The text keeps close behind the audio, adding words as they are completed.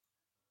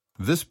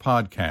This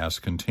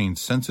podcast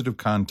contains sensitive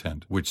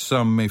content, which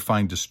some may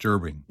find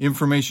disturbing.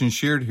 Information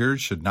shared here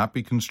should not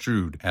be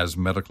construed as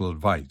medical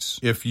advice.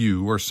 If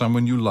you or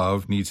someone you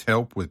love needs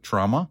help with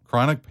trauma,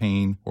 chronic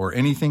pain, or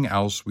anything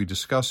else we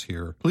discuss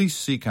here, please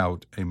seek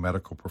out a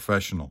medical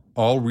professional.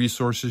 All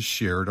resources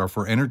shared are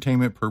for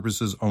entertainment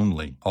purposes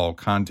only. All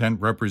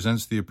content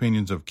represents the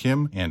opinions of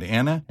Kim and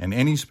Anna and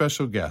any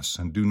special guests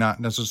and do not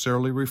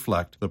necessarily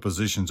reflect the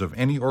positions of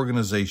any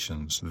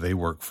organizations they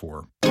work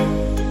for.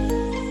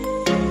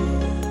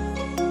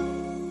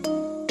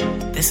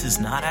 This is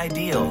not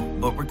ideal,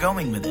 but we're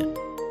going with it.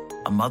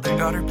 A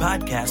mother-daughter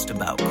podcast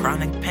about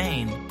chronic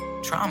pain,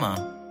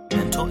 trauma,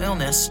 mental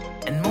illness,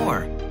 and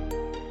more.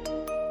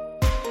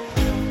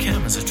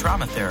 Kim is a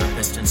trauma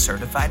therapist and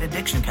certified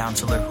addiction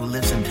counselor who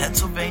lives in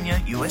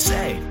Pennsylvania,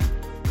 USA.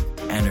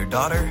 And her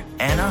daughter,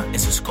 Anna,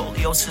 is a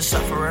scoliosis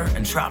sufferer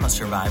and trauma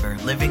survivor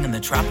living in the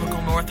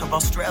tropical north of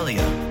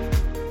Australia.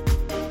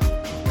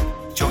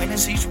 Join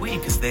us each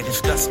week as they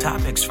discuss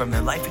topics from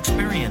their life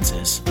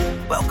experiences.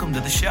 Welcome to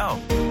the show.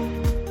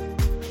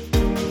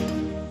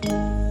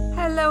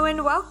 Hello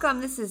and welcome.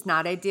 This is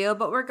Not Ideal,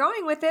 but we're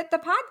going with it, the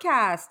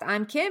podcast.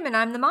 I'm Kim and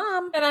I'm the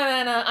mom. And I'm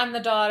Anna, I'm the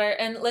daughter.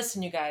 And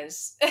listen, you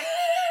guys,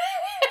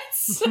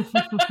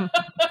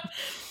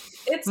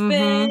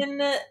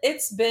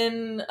 it's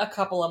been a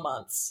couple of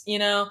months, you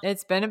know?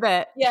 It's been a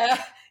bit.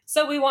 Yeah.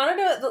 So we wanted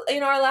to,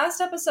 our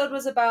last episode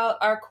was about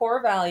our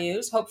core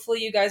values.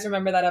 Hopefully you guys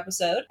remember that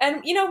episode.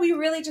 And, we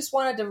really just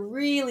wanted to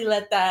really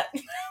let that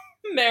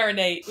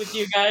marinate with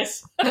you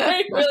guys.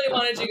 I really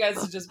wanted you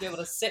guys to just be able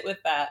to sit with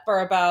that for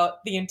about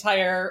the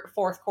entire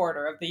fourth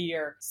quarter of the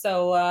year.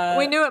 So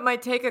we knew it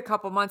might take a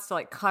couple months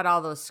to cut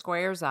all those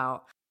squares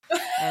out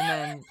and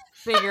then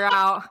figure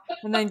out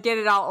and then get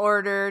it all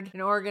ordered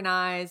and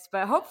organized.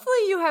 But hopefully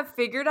you have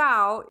figured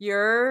out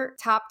your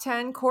top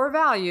 10 core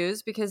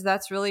values, because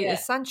that's really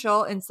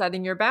essential in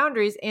setting your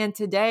boundaries. And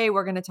today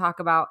we're going to talk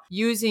about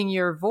using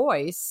your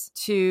voice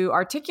to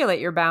articulate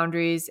your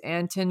boundaries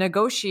and to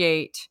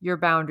negotiate your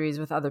boundaries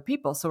with other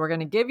people. So we're going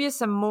to give you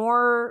some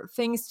more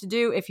things to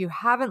do. If you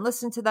haven't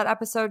listened to that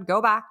episode,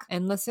 go back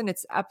and listen.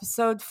 It's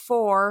episode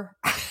 4.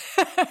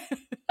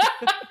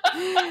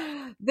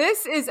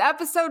 This is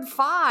episode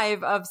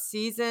 5 of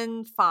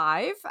season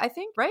 5, I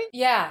think, right?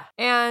 Yeah.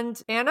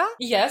 And Anna?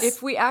 Yes.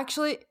 If we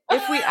actually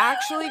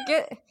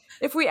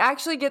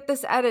get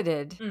this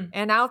edited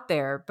and out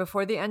there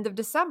before the end of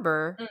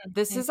December,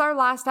 this is our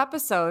last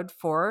episode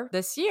for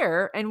this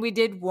year. And we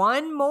did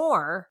one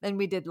more than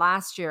we did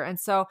last year. And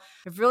so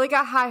I've really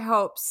got high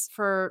hopes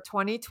for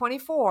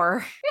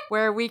 2024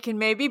 where we can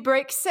maybe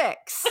break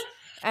 6.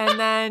 And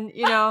then,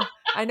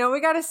 I know we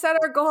got to set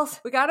our goals.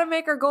 We got to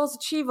make our goals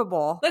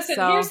achievable. Listen,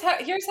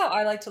 here's how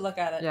I like to look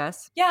at it.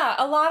 Yes. Yeah,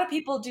 a lot of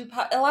people who do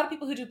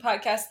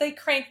podcasts, they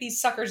crank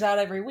these suckers out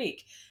every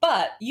week.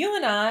 But you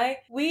and I,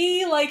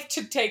 we like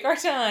to take our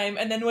time,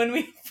 and then when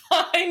we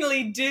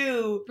finally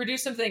do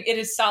produce something, it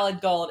is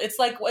solid gold. It's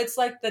like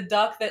the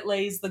duck that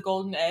lays the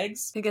golden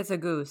eggs. I think it's a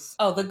goose.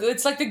 Oh,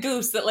 it's like the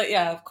goose that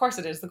yeah, of course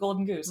it is, the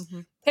golden goose.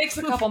 Mm-hmm. Takes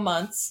a couple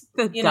months,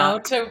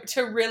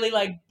 to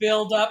really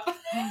build up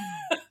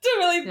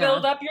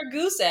build up your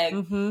goose egg.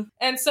 Mm-hmm.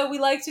 And so we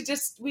like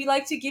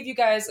to give you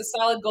guys a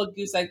solid gold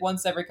goose egg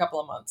once every couple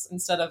of months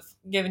instead of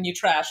giving you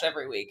trash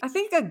every week. I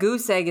think a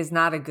goose egg is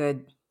not a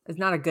good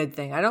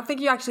thing. I don't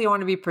think you actually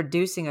want to be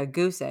producing a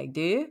goose egg,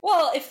 do you?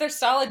 Well, if they're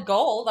solid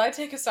gold, I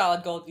take a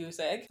solid gold goose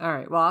egg. All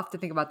right. Well, I'll have to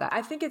think about that.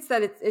 I think it's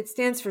that it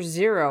stands for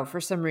 0 for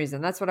some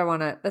reason. That's what I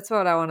want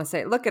to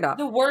say. Look it up.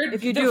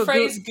 The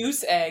phrase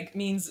goose egg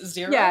means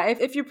 0. Yeah.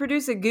 If you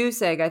produce a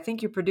goose egg, I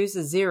think you produce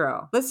a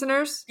 0.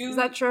 Listeners, is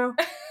that true?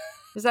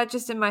 Is that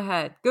just in my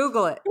head?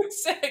 Google it.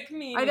 Goose egg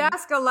meaning. I'd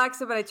ask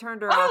Alexa, but I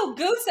turned her off. Oh,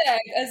 goose egg,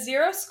 a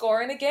 0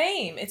 score in a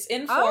game. It's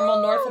informal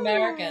North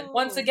American.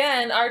 Once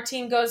again, our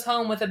team goes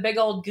home with a big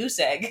old goose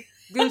egg.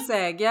 Goose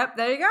egg. Yep.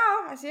 There you go.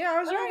 I see. I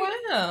was right.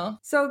 Wow.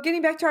 So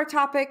getting back to our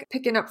topic,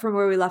 picking up from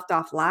where we left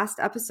off last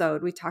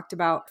episode, we talked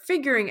about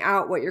figuring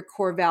out what your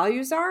core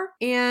values are.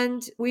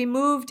 And we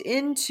moved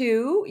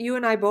into, you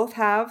and I both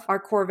have our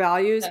core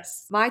values.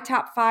 Yes. My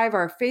top 5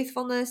 are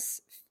faithfulness.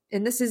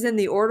 And this is in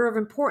the order of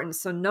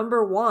importance. So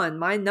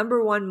my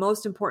number one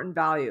most important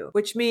value,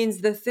 which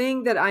means the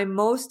thing that I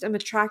most am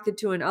attracted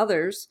to in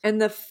others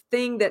and the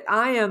thing that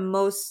I am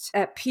most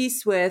at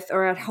peace with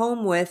or at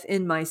home with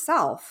in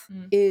myself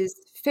is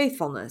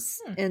faithfulness.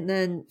 And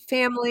then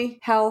family,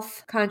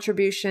 health,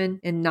 contribution,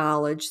 and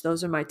knowledge.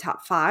 Those are my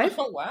top 5.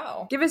 Oh,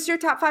 wow. Give us your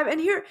top 5.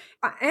 And here,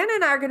 Anna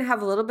and I are going to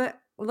have a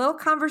little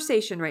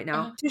conversation right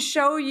now to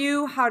show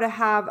you how to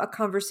have a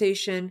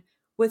conversation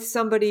with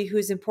somebody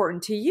who's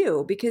important to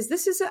you, because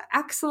this is an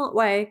excellent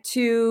way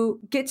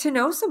to get to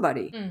know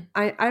somebody.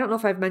 I don't know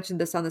if I've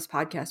mentioned this on this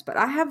podcast, but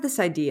I have this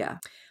idea.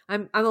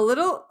 I'm a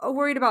little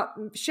worried about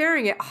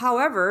sharing it.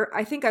 However,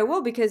 I think I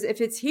will, because if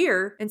it's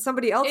here and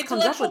somebody else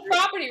comes up with it, intellectual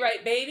property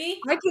right,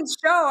 baby. I can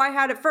show I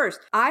had it first.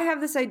 I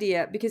have this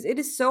idea because it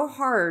is so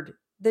hard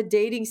the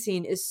dating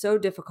scene is so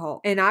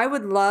difficult. And I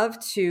would love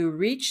to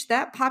reach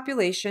that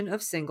population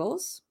of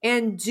singles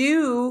and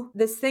do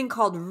this thing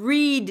called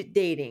read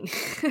dating,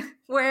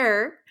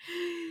 where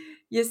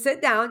you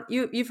sit down,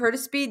 you've heard of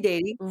speed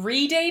dating.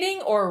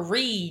 Redating or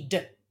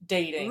read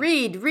dating?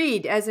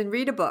 Read, as in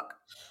read a book.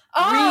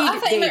 Oh, I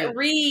Read thought you meant dating.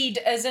 read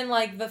as in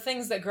like the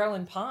things that grow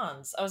in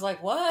ponds. I was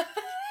like, what?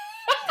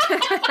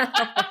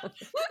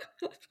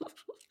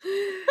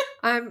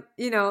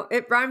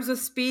 It rhymes with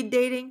speed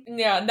dating.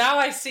 Yeah, now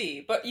I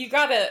see. But you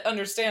gotta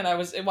understand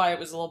why it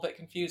was a little bit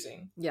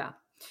confusing. Yeah.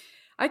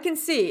 I can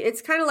see.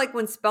 It's kind of like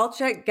when spell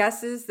check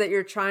guesses that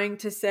you're trying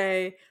to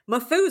say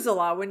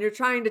Methuselah when you're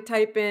trying to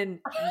type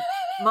in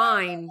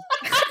mine.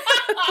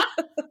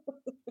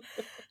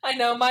 I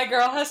know, my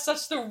girl has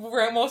such the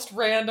most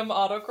random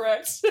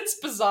autocorrects. It's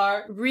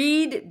bizarre.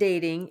 Read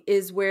dating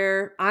is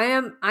where I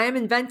am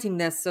inventing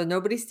this, so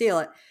nobody steal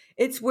it.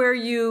 It's where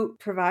you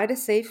provide a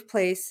safe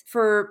place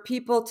for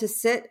people to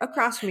sit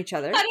across from each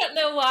other. I don't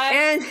know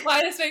why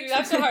this makes me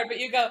laugh so hard, but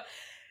you go,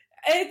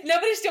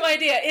 nobody steal my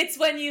idea. It's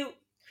when you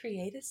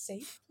create a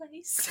safe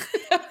place.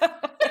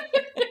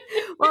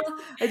 Well,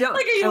 I don't.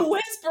 Like, are you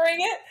whispering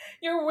it?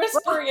 You're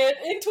whispering it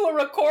into a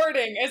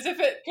recording as if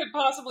it could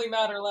possibly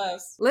matter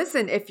less.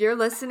 Listen, if you're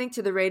listening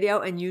to the radio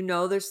and you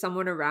know there's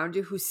someone around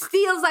you who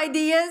steals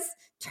ideas,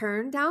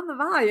 turn down the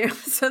volume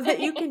so that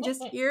you can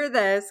just hear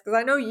this, because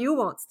I know you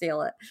won't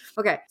steal it.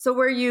 Okay, so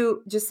where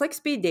you, just like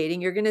speed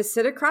dating, you're going to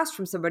sit across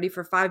from somebody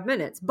for 5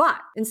 minutes, but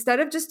instead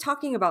of just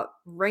talking about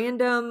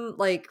random,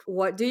 like,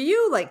 what do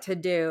you like to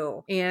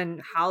do?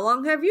 And how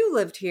long have you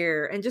lived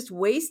here? And just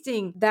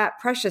wasting that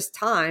precious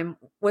time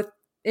with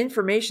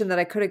information that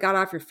I could have got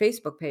off your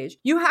Facebook page,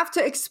 you have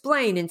to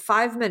explain in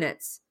 5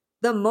 minutes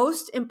the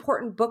most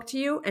important book to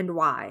you and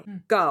why.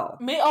 Go.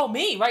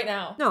 Me right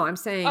now. No, I'm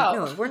saying,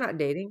 no, we're not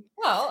dating.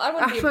 Well, I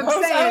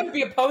wouldn't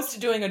be opposed to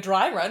doing a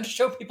dry run to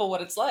show people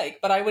what it's like,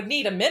 but I would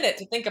need a minute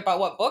to think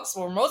about what books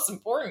were most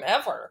important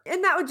ever.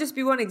 And that would just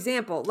be one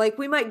example. Like,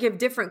 we might give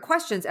different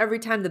questions every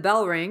time the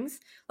bell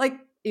rings. Like,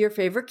 your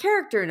favorite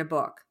character in a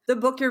book, the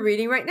book you're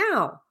reading right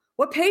now.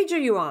 What page are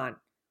you on?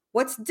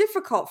 What's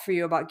difficult for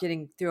you about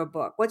getting through a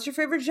book? What's your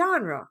favorite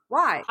genre?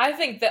 Why? I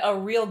think that a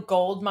real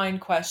goldmine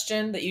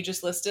question that you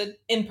just listed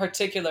in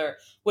particular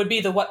would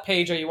be the what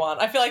page are you on?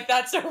 I feel like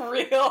that's a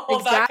real,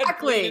 that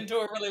could lead into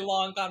a really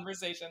long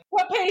conversation.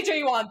 What page are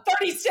you on?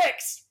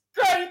 36!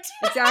 Great!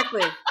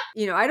 Exactly.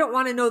 I don't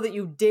want to know that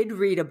you did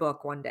read a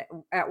book one day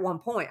at one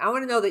point. I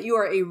want to know that you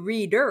are a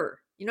reader.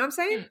 You know what I'm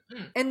saying?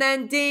 Mm-hmm. And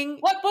then ding.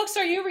 What books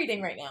are you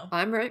reading right now?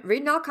 I'm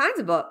reading all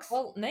kinds of books.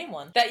 Well, name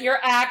one. That you're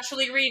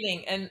actually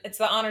reading, and it's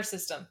the honor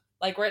system.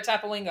 Like, we're at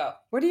Tapawingo.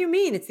 What do you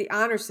mean? It's the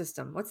honor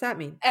system. What's that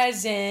mean?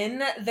 As in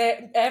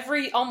that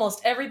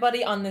almost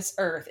everybody on this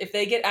earth, if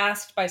they get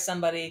asked by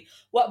somebody,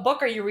 what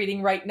book are you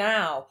reading right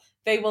now?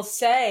 They will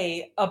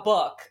say a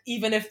book,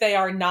 even if they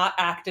are not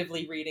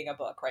actively reading a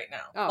book right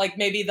now. Oh. Like,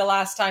 maybe the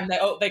last time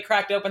they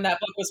cracked open that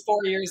book was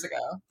 4 years ago.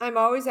 I'm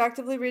always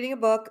actively reading a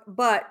book,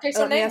 but okay,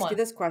 so let me ask you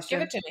this question.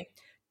 Give it to me.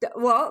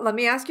 Well, let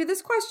me ask you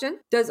this question.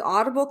 Does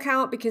Audible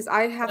count? Because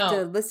I have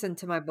to listen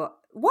to my book.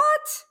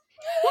 What?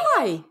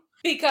 Why?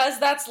 Because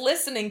that's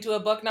listening to a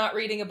book, not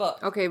reading a book.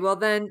 Okay, well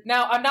then...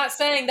 Now, I'm not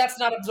saying that's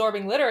not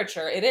absorbing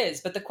literature. It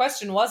is. But the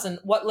question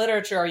wasn't, what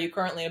literature are you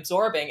currently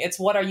absorbing? It's,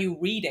 what are you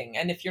reading?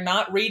 And if you're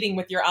not reading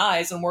with your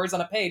eyes and words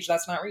on a page,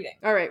 that's not reading.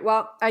 All right,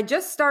 well, I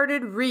just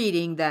started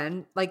reading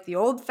then, like the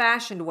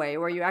old-fashioned way,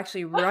 where you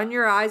actually run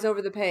your eyes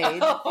over the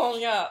page. Oh,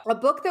 yeah. A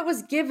book that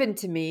was given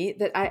to me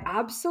that I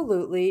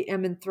absolutely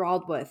am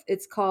enthralled with.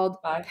 It's called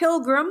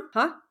Pilgrim.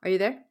 Huh? Are you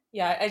there?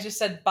 Yeah, I just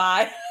said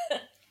bye.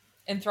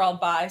 Enthralled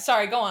by.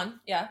 Sorry, go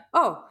on. Yeah.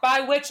 Oh.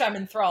 By which I'm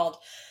enthralled.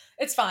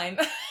 It's fine.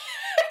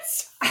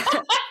 It's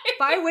fine.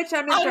 By which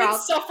I'm enthralled. I'm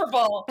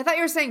insufferable. I thought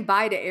you were saying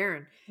bye to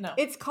Aaron. No.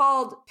 It's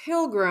called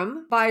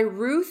Pilgrim by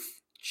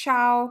Ruth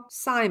Chow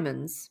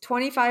Simons.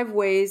 25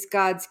 Ways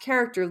God's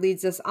Character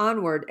Leads Us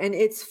Onward. And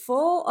it's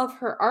full of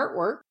her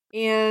artwork.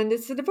 And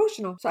it's a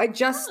devotional. So I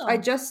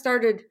just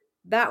started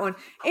that one.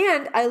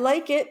 And I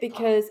like it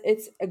because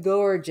it's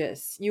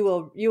gorgeous. You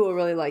will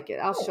really like it.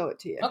 I'll show it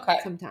to you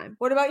sometime.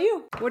 What about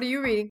you? What are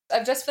you reading?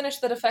 I've just finished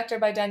The Defector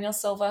by Daniel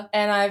Silva,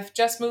 and I've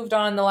just moved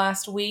on the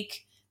last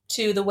week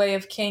to The Way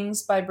of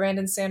Kings by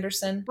Brandon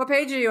Sanderson. What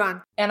page are you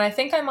on? And I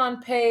think I'm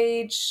on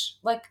page,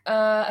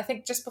 I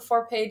think just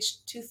before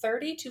page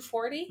 230,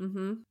 240.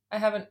 Mm-hmm. I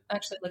haven't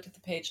actually looked at the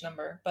page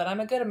number, but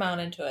I'm a good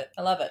amount into it.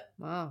 I love it.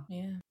 Wow.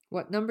 Yeah.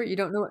 What number? You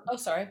don't know it? Oh,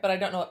 sorry, but I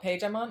don't know what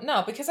page I'm on.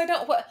 No, because I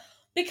don't...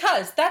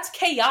 Because that's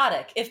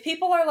chaotic. If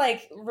people are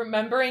like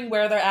remembering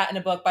where they're at in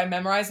a book by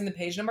memorizing the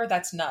page number,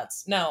 that's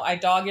nuts. No, I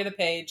dog ear the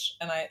page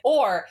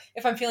or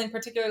if I'm feeling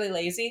particularly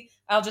lazy,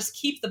 I'll just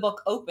keep the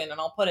book open and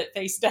I'll put it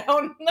face down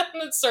on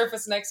the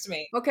surface next to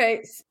me.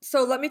 Okay.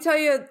 So let me tell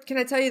you, can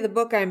I tell you the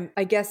book I'm,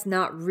 I guess,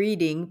 not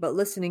reading, but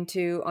listening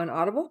to on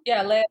Audible?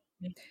 Yeah,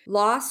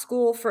 Law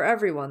School for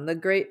Everyone,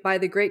 by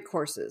the Great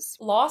Courses.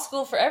 Law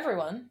School for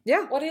Everyone?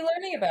 Yeah. What are you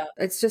learning about?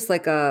 It's just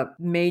like a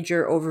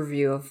major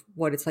overview of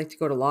what it's like to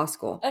go to law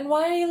school. And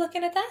why are you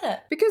looking at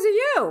that? Because of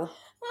you.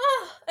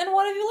 And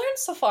what have you learned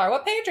so far?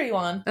 What page are you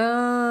on?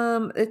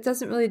 It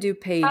doesn't really do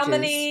pages.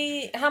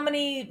 How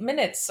many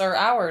minutes or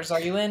hours are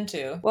you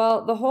into?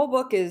 Well, the whole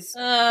book is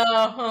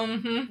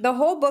the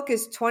whole book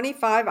is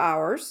 25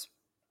 hours.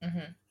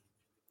 Mm-hmm.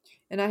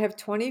 And I have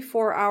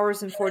 24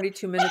 hours and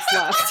 42 minutes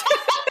left.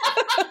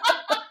 But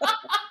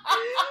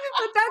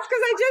that's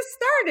because I just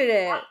started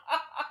it.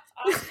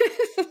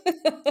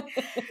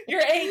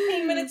 You're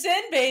 18 minutes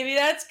in, baby.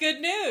 That's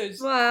good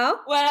news. Well,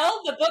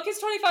 the book is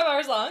 25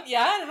 hours long.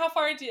 Yeah, and how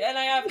far into you? And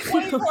I have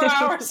 24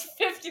 hours,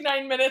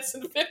 59 minutes,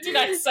 and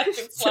 59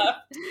 seconds left.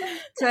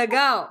 To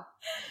go.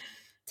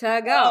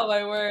 Oh,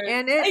 my word.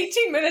 And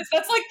 18 minutes.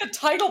 That's like the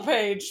title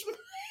page.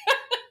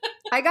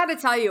 I got to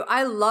tell you,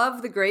 I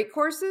love the Great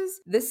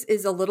Courses. This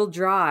is a little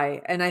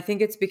dry, and I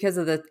think it's because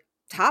of the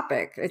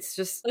topic. It's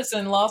just...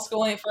 Listen, law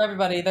school ain't for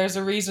everybody. There's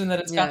a reason that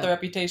it's got the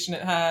reputation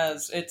it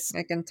has.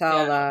 I can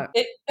tell that.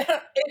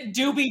 It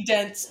do be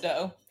dense,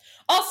 though.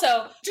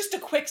 Also, just a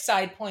quick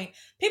side point.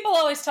 People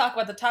always talk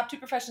about the top 2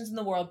 professions in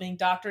the world being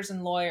doctors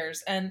and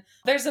lawyers. And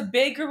there's a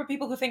big group of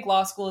people who think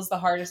law school is the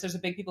hardest. There's a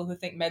big people who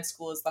think med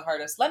school is the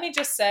hardest. Let me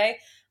just say,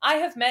 I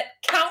have met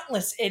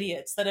countless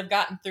idiots that have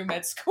gotten through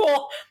med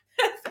school.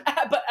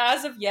 But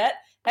as of yet,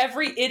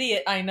 every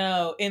idiot I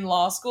know in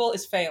law school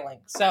is failing.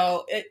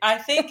 So I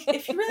think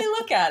if you really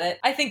look at it,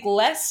 I think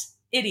less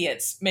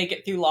idiots make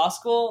it through law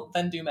school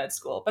than do med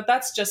school. But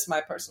that's just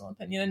my personal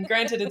opinion. And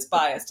granted, it's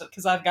biased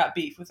because I've got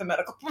beef with the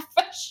medical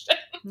profession.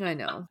 I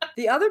know.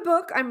 The other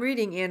book I'm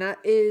reading, Anna,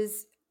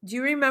 is, do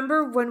you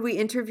remember when we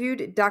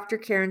interviewed Dr.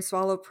 Karen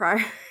Swallow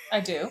Pryor? I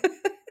do.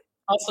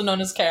 Also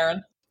known as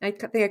Karen. I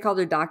think I called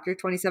her doctor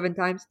 27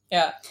 times.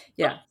 Yeah.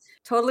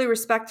 Totally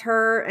respect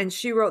her. And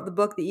she wrote the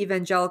book, The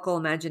Evangelical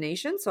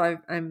Imagination. So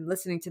I'm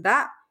listening to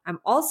that. I'm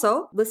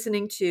also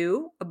listening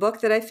to a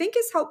book that I think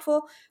is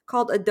helpful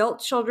called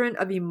Adult Children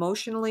of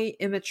Emotionally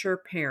Immature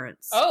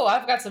Parents. Oh,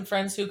 I've got some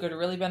friends who could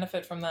really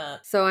benefit from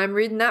that. So I'm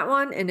reading that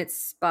one, and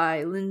it's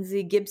by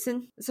Lindsay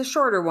Gibson. It's a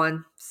shorter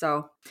one.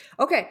 So,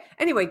 okay.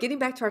 Anyway, getting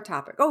back to our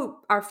topic.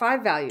 Oh, our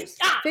 5 values.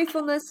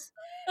 Faithfulness.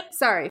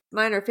 Sorry.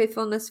 Mine are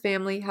faithfulness,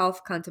 family,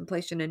 health,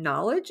 contemplation, and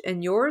knowledge.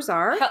 And yours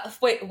are?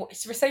 Wait,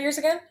 say yours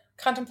again?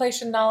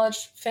 Contemplation,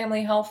 knowledge,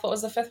 family, health. What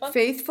was the 5th one?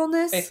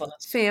 Faithfulness,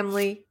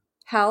 family,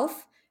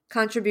 health,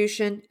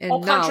 contribution, and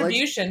knowledge.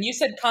 Contribution. You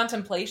said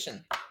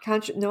contemplation.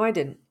 No, I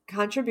didn't.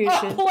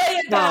 Contribution. Play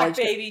it back,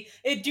 baby.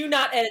 Do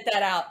not edit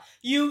that out.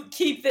 You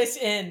keep this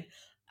in.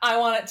 I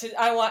want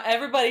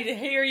everybody to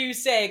hear you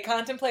say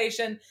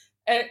contemplation,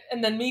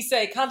 and then me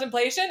say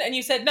contemplation, and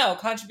you said no,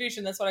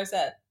 contribution. That's what I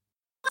said.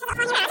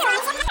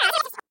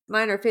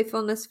 Mine are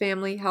faithfulness,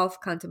 family, health,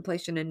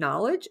 contemplation, and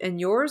knowledge.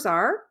 And yours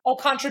are? Oh,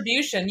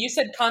 contribution. You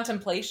said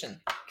contemplation.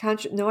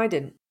 No, I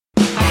didn't.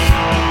 No,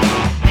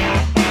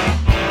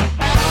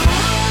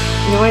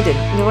 I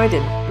didn't. No, I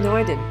didn't. No,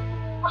 I didn't.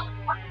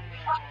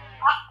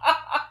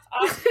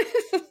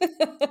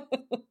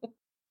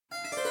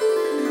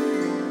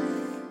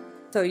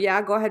 So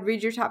yeah, go ahead,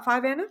 read your top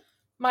 5, Anna.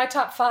 My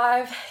top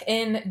 5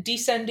 in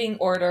descending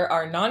order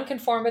are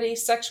nonconformity,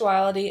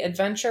 sexuality,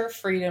 adventure,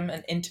 freedom,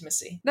 and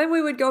intimacy. Then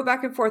we would go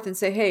back and forth and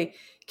say, hey,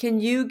 can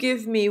you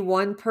give me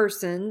one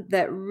person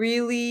that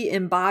really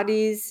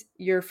embodies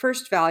your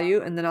first value?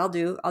 And then I'll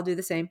do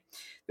the same.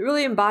 It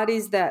really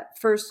embodies that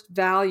first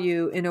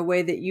value in a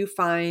way that you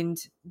find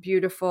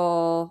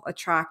beautiful,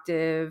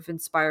 attractive,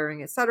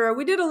 inspiring, etc.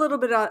 We did a little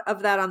bit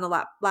of that on the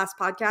last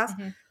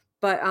podcast,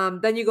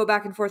 but then you go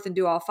back and forth and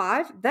do all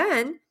 5.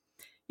 Then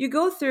you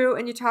go through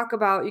and you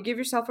give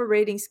yourself a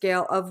rating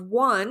scale of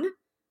 1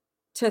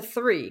 to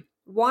 3.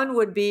 1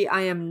 would be,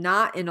 I am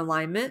not in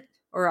alignment,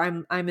 or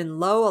I'm in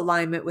low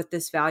alignment with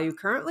this value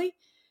currently.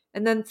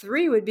 And then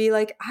 3 would be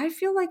like, I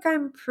feel like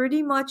I'm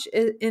pretty much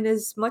in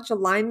as much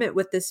alignment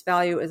with this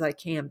value as I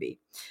can be.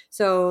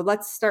 So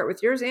let's start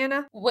with yours,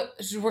 Anna.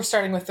 We're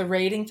starting with the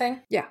rating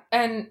thing? Yeah.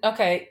 And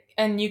okay.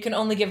 And you can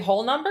only give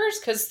whole numbers?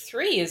 Because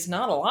 3 is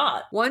not a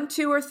lot. 1,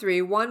 2, or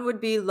 3. 1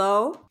 would be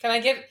low. Can I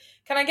give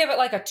it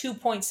like a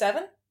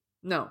 2.7?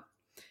 No.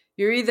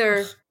 You're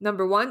either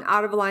number 1,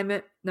 out of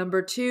alignment.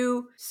 Number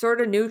 2, sort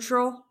of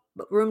neutral,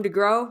 but room to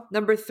grow.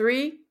 Number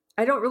 3,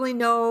 I don't really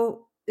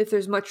know if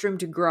there's much room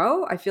to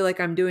grow. I feel like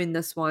I'm doing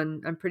this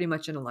one. I'm pretty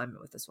much in alignment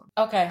with this one.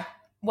 Okay.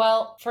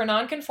 Well, for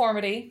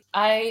nonconformity,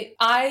 I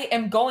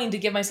am going to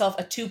give myself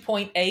a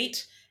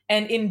 2.8.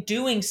 And in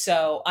doing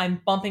so,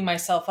 I'm bumping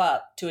myself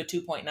up to a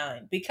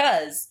 2.9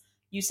 because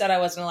you said I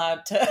wasn't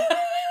allowed to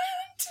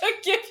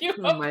give you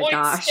a point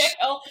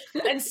scale.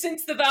 And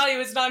since the value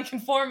is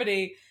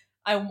nonconformity,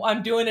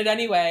 I'm doing it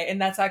anyway.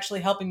 And that's actually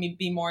helping me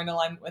be more in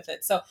alignment with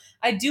it. So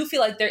I do feel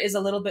like there is a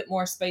little bit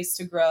more space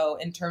to grow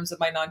in terms of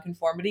my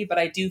nonconformity, but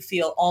I do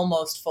feel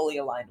almost fully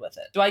aligned with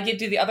it. Do I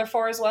do the other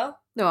 4 as well?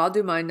 No, I'll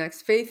do mine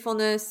next.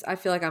 Faithfulness, I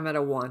feel like I'm at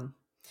a 1.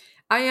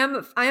 I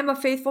am a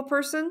faithful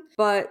person,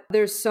 but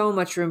there's so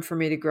much room for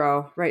me to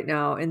grow right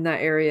now in that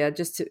area,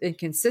 in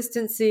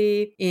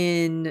consistency,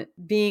 in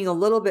being a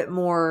little bit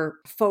more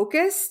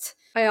focused.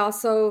 I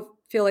also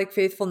feel like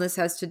faithfulness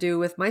has to do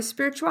with my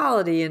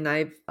spirituality, and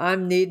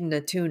I'm needing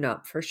a tune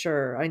up for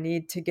sure. I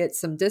need to get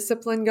some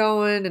discipline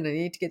going, and I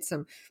need to get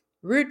some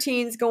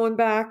routines going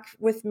back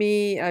with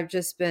me. I've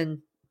just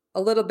been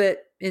a little bit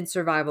in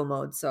survival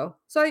mode. So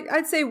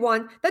I'd say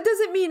 1. That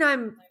doesn't mean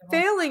I'm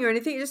failing or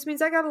anything. It just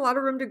means I got a lot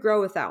of room to grow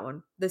with that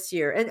one this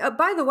year. And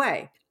by the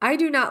way, I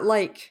do not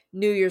like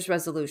New Year's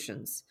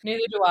resolutions.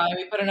 Neither do I.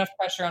 We put enough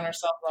pressure on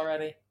ourselves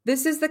already.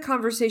 This is the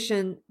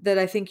conversation that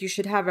I think you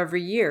should have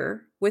every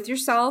year with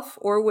yourself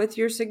or with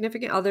your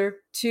significant other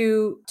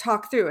to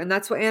talk through. And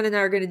that's what Anna and I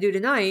are going to do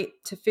tonight,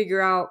 to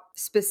figure out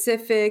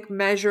specific,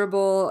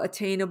 measurable,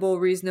 attainable,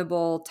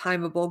 reasonable,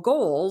 timeable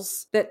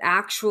goals that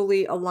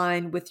actually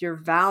align with your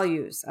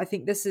values. I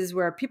think this is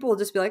where people will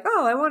just be like,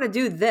 oh, I want to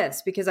do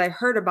this because I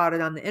heard about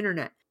it on the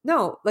internet.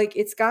 No, like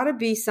it's got to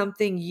be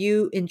something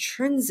you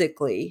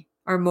intrinsically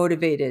are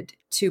motivated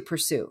to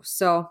pursue.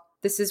 So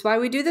this is why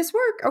we do this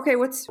work. Okay,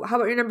 how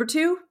about your number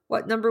 2?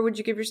 What number would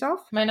you give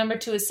yourself? My number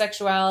 2 is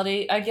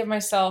sexuality. I give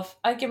myself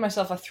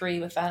a 3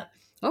 with that.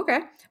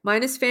 Okay.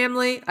 Mine is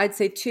family. I'd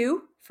say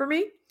 2 for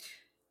me.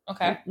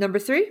 Okay. Number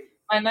 3?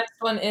 My next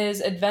one is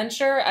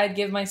adventure. I'd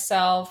give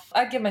myself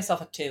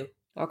a 2.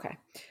 Okay.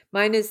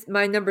 My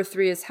number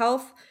 3 is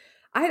health.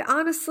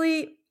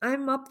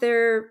 I'm up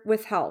there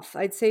with health.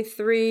 I'd say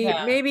 3,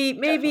 Yeah,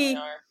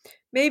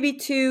 maybe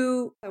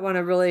 2. I want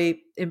to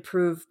really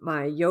improve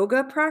my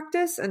yoga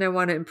practice, and I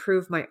want to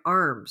improve my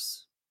arm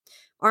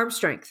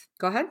strength.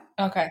 Go ahead.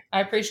 Okay.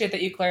 I appreciate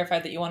that you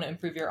clarified that you want to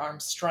improve your arm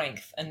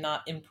strength and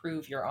not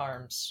improve your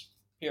arms.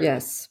 Period.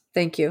 Yes.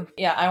 Thank you.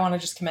 Yeah. I want to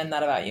just commend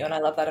that about you. And I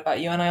love that about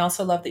you. And I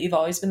also love that you've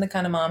always been the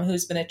kind of mom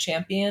who's been a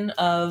champion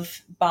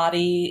of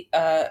body,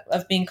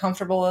 of being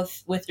comfortable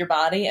with your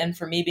body. And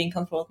for me, being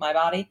comfortable with my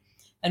body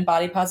and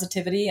body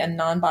positivity and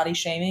non-body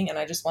shaming. And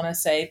I just want to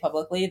say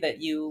publicly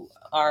that you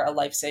are a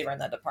lifesaver in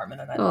that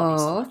department. And I love you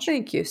so much.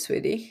 Thank you,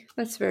 sweetie.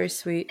 That's very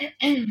sweet.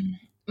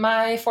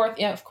 My 4th,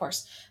 yeah, of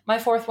course. My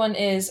 4th one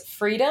is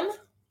freedom.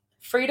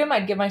 Freedom,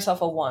 I'd give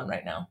myself a 1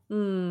 right now.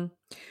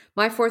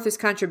 My 4th is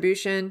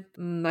contribution.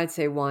 I'd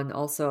say 1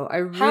 also.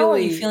 How are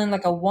you feeling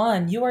like a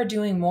 1? You are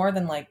doing more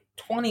than like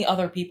 20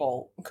 other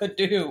people could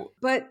do.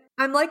 But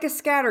I'm like a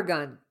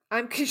scattergun.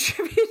 I'm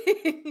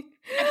contributing.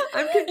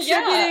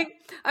 Yeah.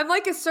 I'm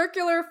like a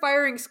circular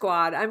firing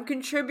squad. I'm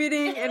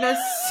contributing in a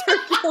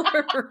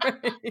circular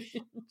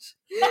range.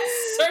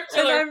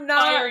 Circular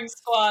firing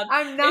squad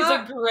is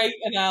a great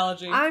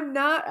analogy. I'm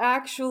not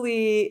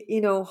actually,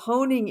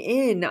 honing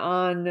in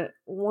on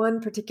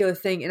one particular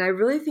thing. And I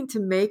really think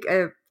to make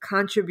a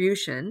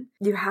contribution,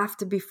 you have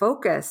to be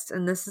focused.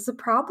 And this is a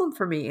problem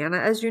for me, Anna,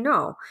 as you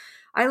know.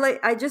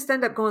 I just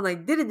end up going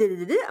like, I'm going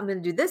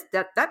to do this,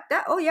 that.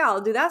 Oh yeah,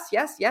 I'll do that.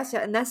 Yes.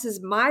 And this is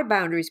my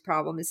boundaries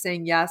problem, is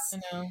saying yes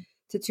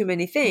to too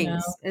many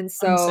things. And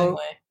so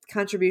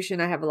contribution,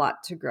 I have a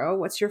lot to grow.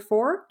 What's your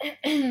 4?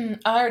 I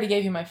already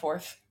gave you my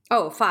 4th.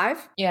 Oh,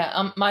 5?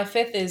 Yeah. My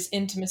 5th is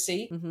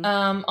intimacy. Mm-hmm.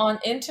 On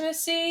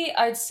intimacy,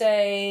 I'd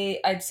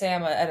say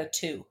I'm at a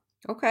 2.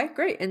 Okay,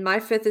 great. And my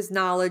 5th is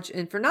knowledge.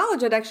 And for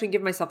knowledge, I'd actually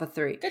give myself a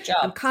 3. Good job.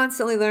 I'm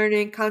constantly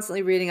learning,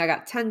 constantly reading. I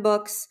got 10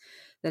 books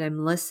that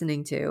I'm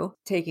listening to,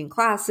 taking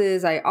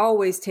classes. I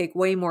always take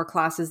way more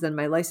classes than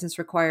my license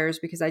requires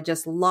because I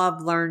just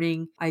love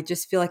learning. I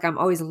just feel like I'm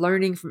always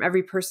learning from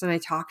every person I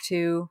talk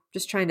to,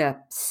 just trying to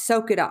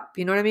soak it up.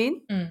 You know what I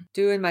mean?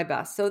 Doing my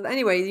best. So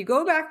anyway, you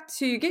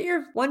get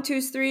your 1,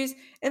 2s, 3s,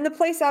 and the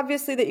place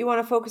obviously that you want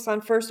to focus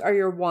on first are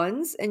your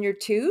 1s and your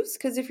 2s.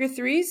 Because if you're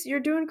 3s, you're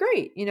doing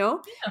great.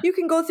 You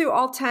can go through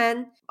all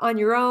 10 on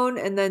your own,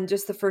 and then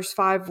just the first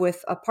 5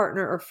 with a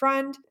partner or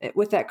friend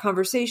with that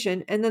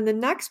conversation. And then the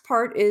next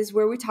part is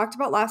where we talked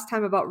about last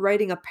time about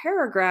writing a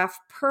paragraph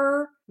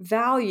per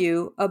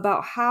value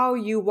about how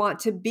you want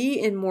to be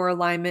in more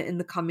alignment in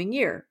the coming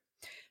year.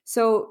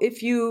 So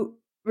if you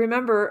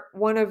remember,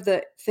 one of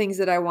the things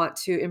that I want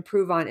to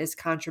improve on is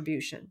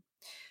contribution.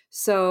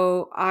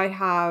 So I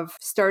have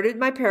started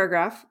my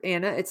paragraph,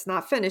 Anna. It's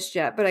not finished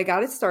yet, but I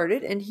got it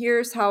started. And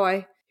here's how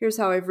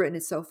I've written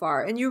it so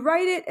far. And you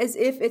write it as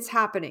if it's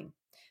happening.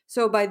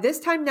 So by this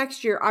time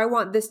next year, I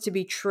want this to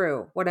be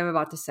true, what I'm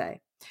about to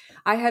say.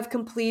 I have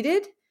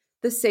completed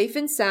the Safe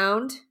and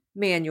Sound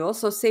manual.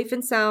 So Safe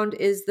and Sound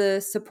is the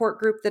support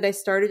group that I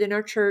started in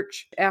our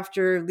church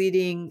after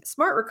leading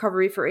Smart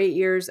Recovery for 8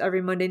 years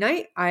every Monday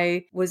night.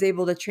 I was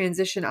able to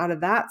transition out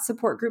of that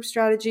support group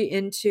strategy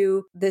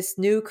into this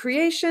new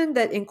creation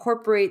that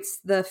incorporates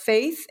the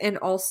faith and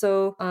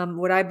also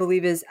what I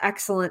believe is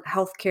excellent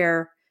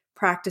healthcare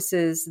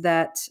practices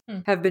that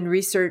have been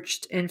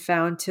researched and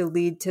found to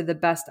lead to the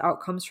best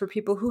outcomes for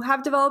people who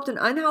have developed an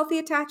unhealthy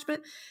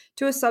attachment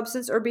to a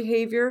substance or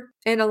behavior.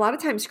 And a lot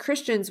of times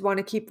Christians want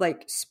to keep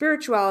like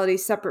spirituality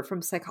separate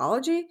from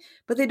psychology,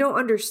 but they don't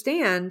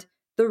understand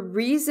the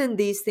reason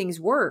these things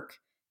work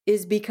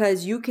is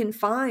because you can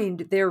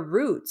find their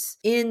roots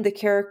in the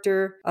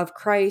character of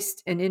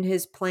Christ and in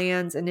his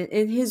plans and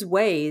in his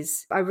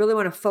ways. I really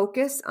want to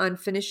focus on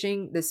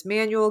finishing this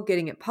manual,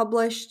 getting it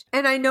published.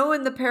 And I know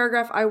in the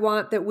paragraph I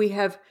want that we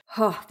have,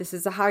 this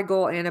is a high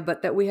goal, Anna,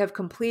 but that we have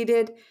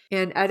completed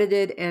and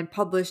edited and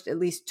published at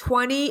least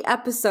 20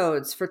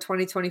 episodes for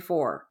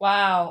 2024.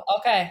 Wow.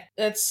 Okay.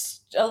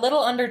 It's a little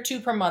under 2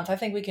 per month. I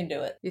think we can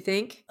do it. You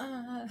think?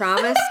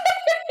 Promise?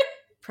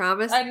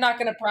 Promise? I'm not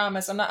going to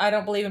promise. I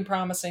don't believe in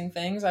promising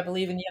things. I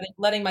believe in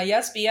letting my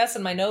yes be yes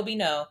and my no be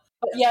no.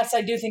 But yes,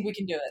 I do think we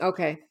can do it.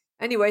 Okay.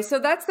 Anyway, so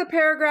that's the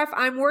paragraph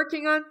I'm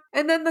working on.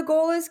 And then the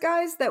goal is,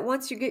 guys, that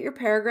once you get your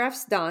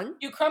paragraphs done,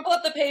 you crumple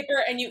up the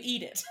paper and you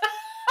eat it.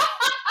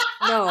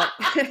 No.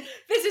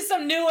 This is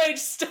some new age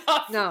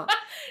stuff. No.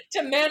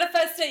 To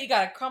manifest it, you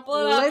got to crumple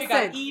it up, you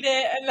got to eat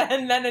it,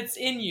 and then it's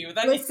in you.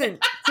 Listen,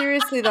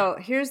 seriously though,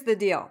 here's the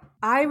deal.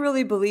 I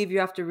really believe you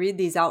have to read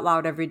these out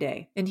loud every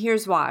day. And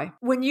here's why.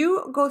 When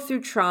you go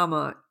through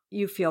trauma,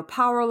 you feel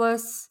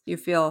powerless, you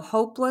feel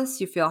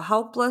hopeless, you feel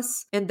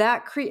helpless, and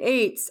that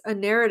creates a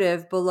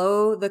narrative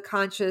below the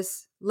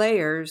conscious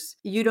layers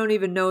you don't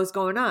even know is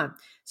going on.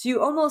 So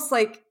you almost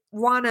like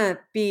want to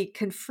be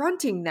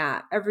confronting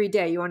that every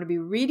day. You want to be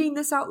reading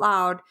this out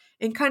loud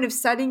and kind of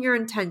setting your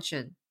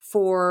intention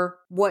for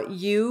what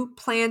you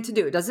plan to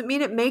do. It doesn't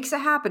mean it makes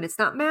it happen. It's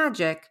not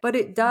magic, but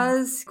it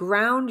does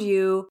ground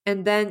you.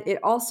 And then it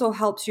also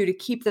helps you to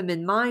keep them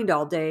in mind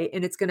all day.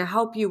 And it's going to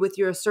help you with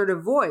your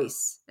assertive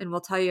voice. And we'll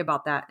tell you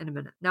about that in a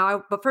minute.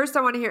 But first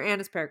I want to hear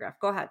Anna's paragraph.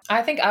 Go ahead.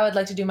 I think I would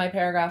like to do my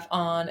paragraph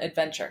on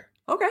adventure.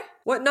 Okay.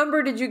 What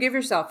number did you give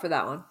yourself for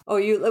that one? Oh,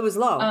 it was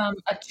low. A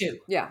 2.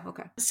 Yeah.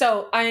 Okay.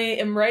 So I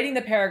am writing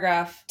the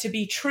paragraph to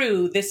be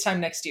true this time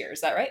next year.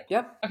 Is that right?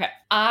 Yep. Okay.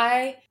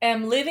 I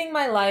am living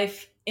my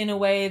life in a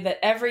way that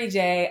every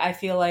day I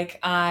feel like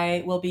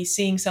I will be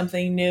seeing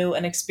something new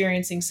and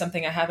experiencing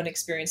something I haven't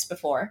experienced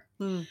before.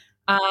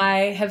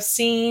 I have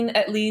seen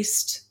at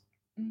least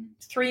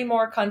 3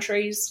 more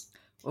countries.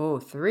 Oh,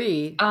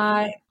 3.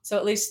 So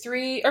at least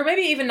 3, or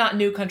maybe even not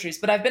new countries,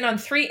 but I've been on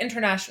 3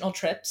 international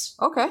trips.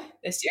 Okay.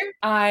 This year.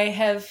 I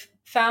have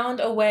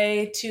found a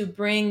way to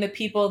bring the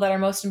people that are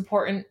most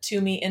important to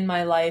me in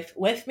my life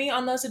with me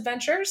on those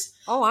adventures.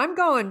 Oh, I'm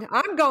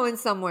going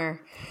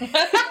somewhere.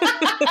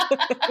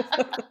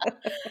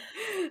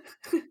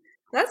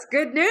 That's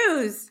good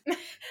news.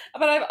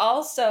 But I've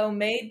also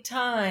made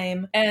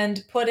time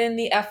and put in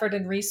the effort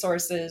and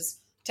resources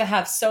to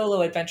have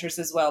solo adventures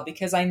as well,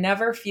 because I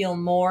never feel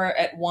more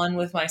at one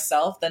with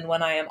myself than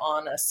when I am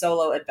on a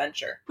solo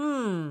adventure.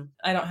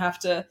 I don't have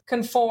to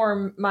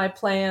conform my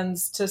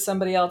plans to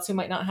somebody else who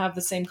might not have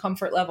the same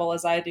comfort level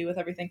as I do with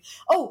everything.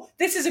 Oh,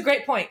 this is a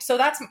great point. So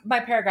that's my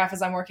paragraph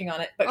as I'm working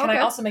on it. But can I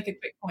also make a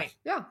quick point?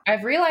 Yeah.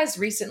 I've realized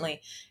recently,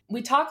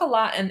 we talk a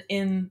lot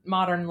in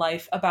modern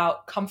life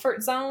about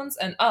comfort zones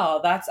and,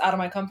 that's out of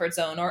my comfort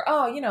zone, or,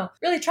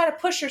 really try to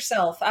push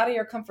yourself out of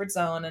your comfort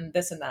zone and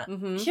this and that.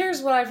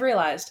 Here's what I've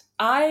realized.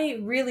 I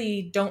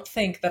really don't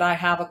think that I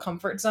have a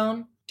comfort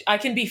zone. I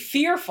can be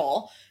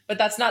fearful, but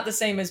that's not the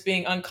same as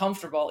being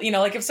uncomfortable.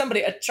 Like if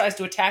somebody tries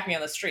to attack me on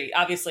the street,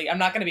 obviously I'm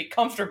not going to be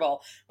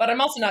comfortable, but I'm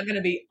also not going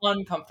to be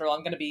uncomfortable.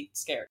 I'm going to be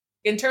scared.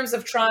 In terms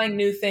of trying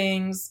new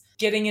things,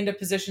 getting into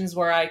positions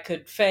where I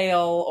could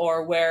fail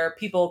or where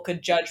people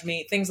could judge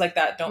me, things like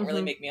that don't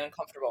really make me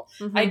uncomfortable.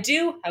 I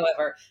do,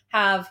 however,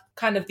 have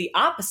kind of the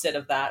opposite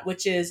of that,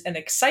 which is an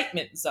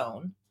excitement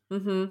zone.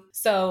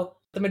 So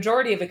the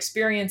majority of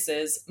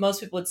experiences,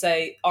 most people would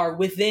say, are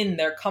within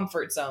their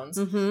comfort zones.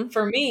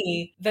 For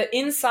me, the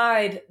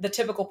inside the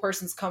typical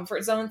person's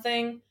comfort zone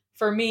thing,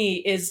 for me,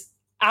 is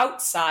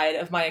outside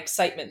of my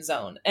excitement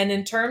zone. And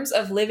in terms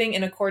of living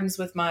in accordance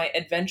with my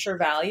adventure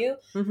value,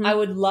 I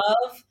would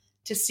love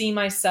to see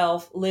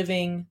myself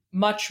living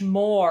much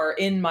more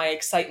in my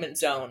excitement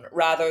zone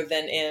rather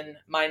than in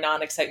my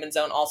non-excitement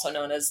zone, also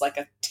known as like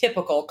a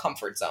typical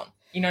comfort zone.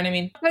 You know what I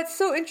mean? That's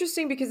so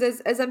interesting because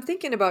as I'm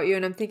thinking about you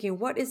and I'm thinking,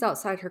 what is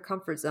outside her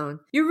comfort zone?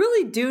 You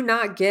really do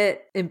not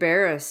get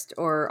embarrassed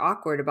or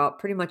awkward about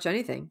pretty much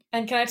anything.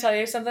 And can I tell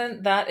you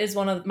something? That is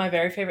one of my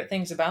very favorite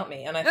things about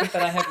me. And I think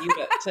that I have you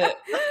to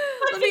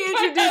let me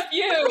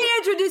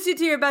introduce you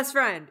to your best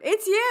friend.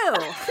 It's you.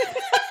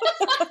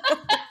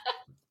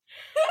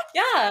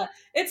 Yeah,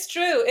 it's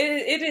true.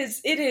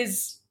 It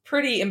is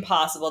pretty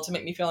impossible to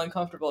make me feel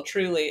uncomfortable,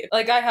 truly.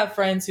 Like I have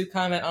friends who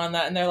comment on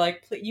that and they're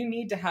like, you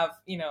need to have,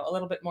 a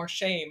little bit more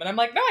shame. And I'm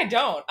like, no, I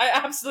don't. I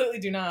absolutely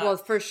do not. Well,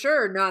 for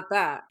sure, not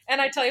that. And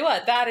I tell you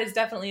what, that is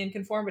definitely in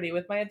conformity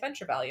with my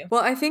adventure value.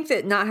 Well, I think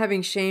that not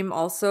having shame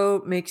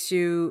also makes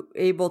you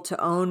able to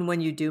own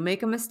when you do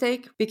make a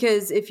mistake.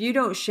 Because if you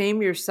don't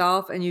shame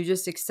yourself and you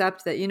just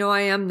accept that,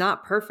 I am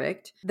not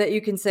perfect, that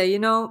you can say,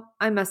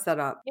 I messed that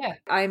up. Yeah.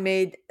 I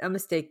made a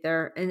mistake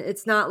there. And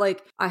it's not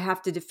like I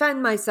have to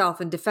defend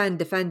myself and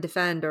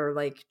defend, or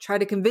like try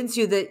to convince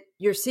you that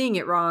you're seeing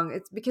it wrong.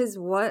 It's because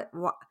what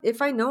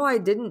if I know I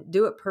didn't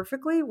do it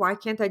perfectly, why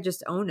can't I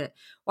just own it?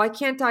 Why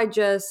can't I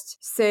just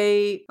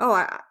say,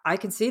 I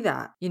can see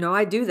that,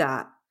 I do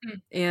that.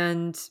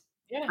 And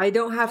Yeah, I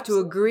don't have to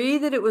absolutely. agree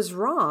that it was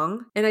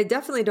wrong. And I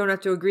definitely don't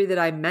have to agree that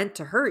I meant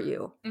to hurt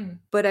you.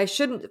 But I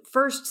shouldn't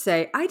first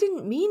say, I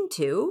didn't mean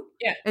to.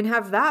 Yeah. And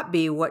have that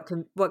be what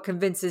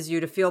convinces you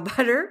to feel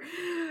better.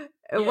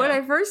 What Yeah.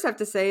 I first have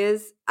to say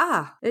is,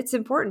 it's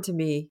important to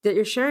me that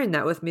you're sharing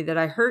that with me, that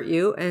I hurt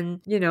you.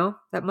 And,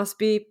 that must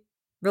be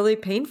really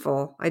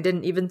painful. I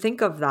didn't even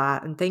think of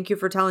that. And thank you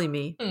for telling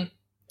me.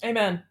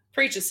 Amen.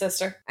 Preach it,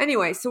 sister.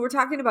 Anyway, so we're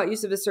talking about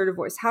use of assertive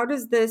voice. How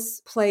does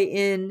this play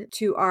in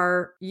to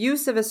our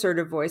use of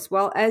assertive voice?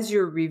 Well, as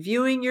you're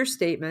reviewing your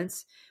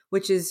statements,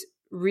 which is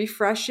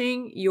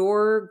refreshing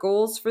your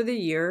goals for the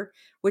year,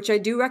 which I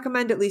do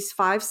recommend at least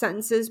 5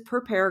 sentences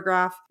per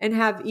paragraph, and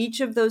have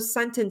each of those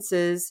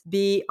sentences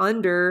be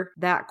under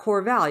that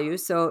core value.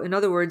 So in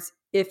other words,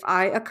 if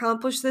I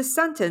accomplish this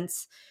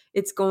sentence,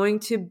 it's going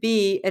to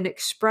be an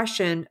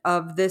expression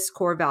of this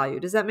core value.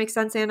 Does that make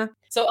sense, Anna?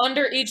 So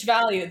under each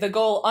value, the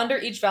goal under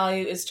each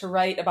value is to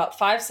write about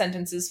 5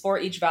 sentences for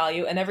each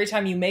value. And every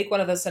time you make one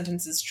of those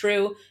sentences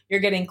true, you're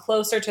getting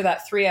closer to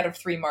that 3 out of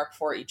 3 mark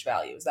for each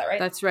value. Is that right?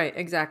 That's right.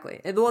 Exactly.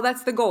 Well,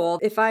 that's the goal.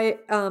 If I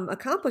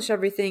accomplish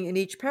everything in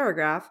each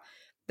paragraph,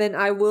 then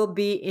I will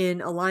be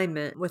in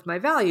alignment with my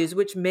values,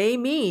 which may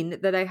mean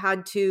that I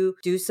had to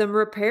do some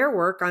repair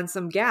work on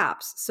some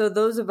gaps. So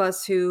those of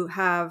us who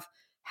have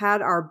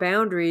had our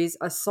boundaries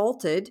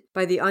assaulted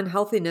by the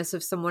unhealthiness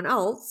of someone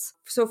else.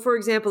 So for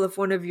example, if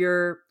one of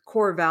your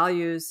core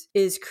values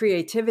is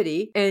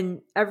creativity,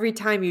 and every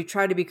time you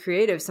try to be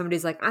creative,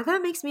 somebody's like,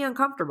 that makes me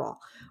uncomfortable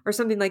or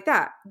something like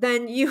that,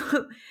 then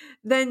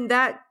then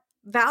that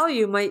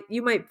value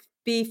you might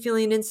be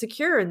feeling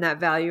insecure in that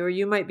value, or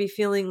you might be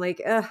feeling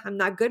like, I'm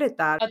not good at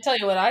that. I'll tell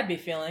you what I'd be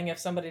feeling if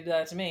somebody did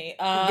that to me.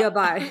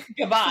 Goodbye.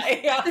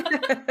 Goodbye.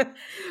 Yeah.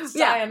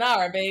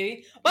 Sayonara,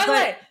 baby. By the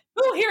way,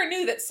 who here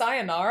knew that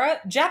sayonara,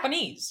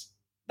 Japanese?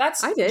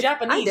 That's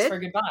Japanese for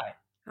goodbye.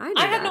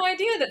 I had no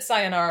idea that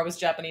sayonara was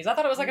Japanese. I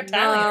thought it was like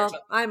Italian or something.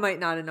 I might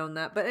not have known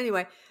that. But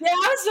anyway. Yeah,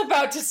 I was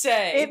about to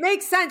say. It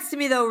makes sense to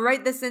me, though,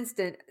 right this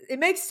instant. It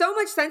makes so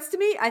much sense to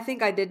me, I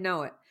think I did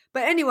know it.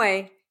 But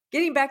anyway,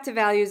 getting back to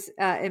values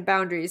and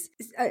boundaries,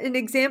 an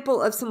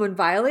example of someone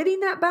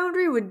violating that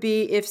boundary would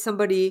be if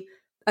somebody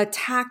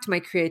attacked my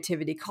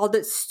creativity, called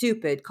it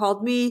stupid,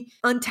 called me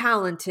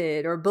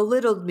untalented, or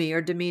belittled me or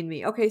demeaned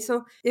me. Okay,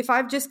 so if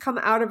I've just come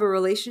out of a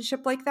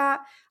relationship like that,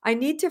 I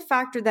need to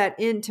factor that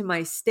into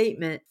my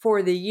statement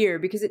for the year,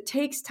 because it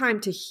takes time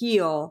to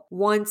heal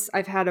once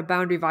I've had a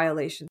boundary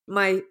violation.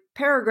 My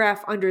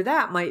paragraph under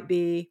that might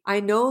be, I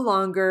no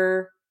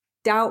longer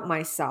doubt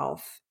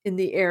myself in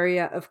the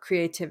area of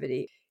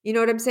creativity. You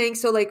know what I'm saying?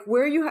 So like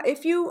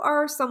if you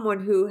are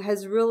someone who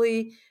has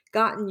really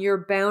gotten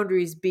your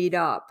boundaries beat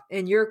up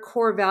and your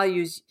core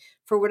values,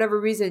 for whatever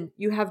reason,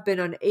 you have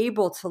been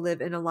unable to live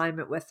in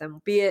alignment with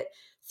them, be it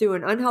through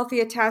an unhealthy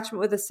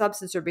attachment with a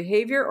substance or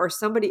behavior, or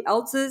somebody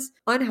else's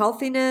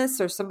unhealthiness,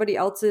 or somebody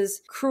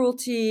else's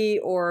cruelty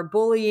or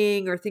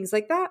bullying or things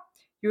like that.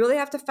 You really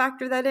have to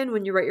factor that in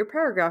when you write your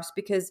paragraphs,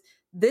 because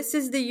this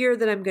is the year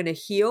that I'm going to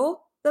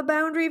heal the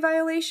boundary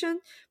violation,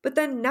 but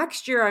then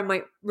next year I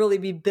might really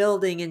be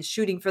building and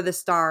shooting for the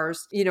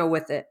stars,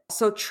 with it.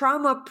 So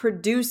trauma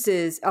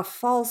produces a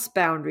false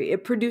boundary.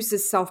 It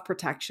produces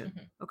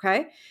self-protection.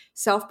 Okay.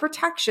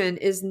 Self-protection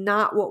is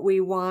not what we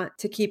want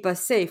to keep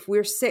us safe.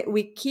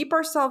 We keep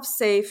ourselves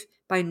safe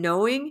by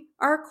knowing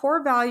our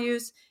core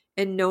values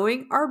and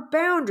knowing our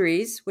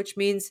boundaries, which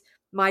means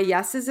my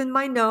yeses and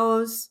my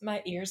nos,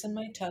 my ears and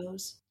my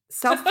toes.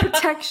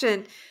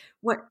 Self-protection.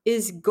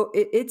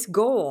 Its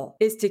goal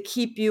is to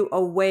keep you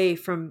away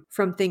from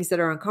things that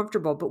are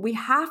uncomfortable, but we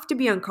have to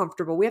be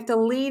uncomfortable. We have to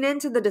lean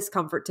into the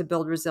discomfort to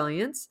build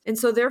resilience. And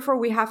so therefore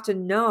we have to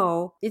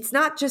know it's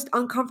not just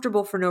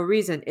uncomfortable for no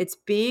reason. It's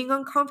being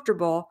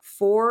uncomfortable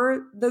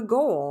for the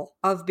goal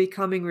of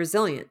becoming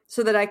resilient,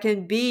 so that I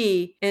can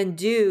be and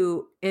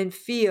do and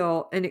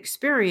feel and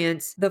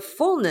experience the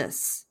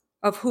fullness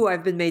of who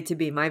I've been made to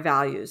be, my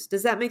values.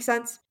 Does that make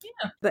sense?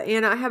 Yeah. But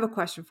Anna, I have a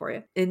question for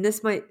you. And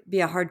this might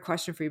be a hard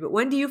question for you, but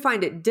when do you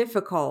find it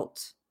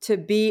difficult to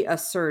be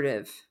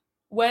assertive?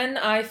 When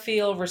I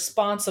feel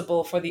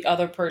responsible for the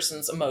other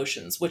person's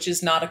emotions, which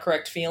is not a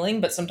correct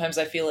feeling, but sometimes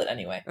I feel it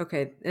anyway.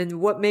 Okay. And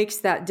what makes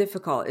that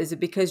difficult? Is it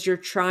because you're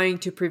trying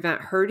to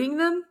prevent hurting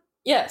them?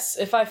 Yes,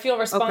 if I feel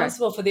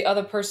responsible for the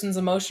other person's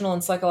emotional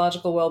and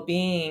psychological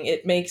well-being,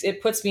 it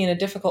puts me in a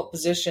difficult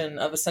position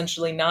of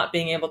essentially not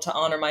being able to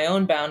honor my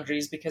own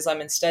boundaries, because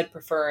I'm instead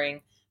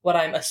preferring what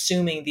I'm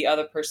assuming the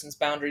other person's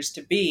boundaries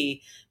to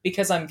be,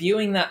 because I'm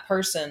viewing that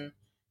person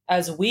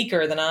as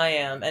weaker than I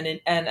am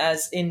and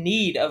as in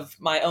need of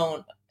my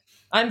own.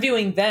 I'm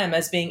viewing them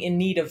as being in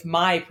need of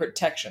my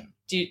protection.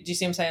 Do you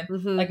see what I'm saying?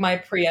 Mm-hmm. Like my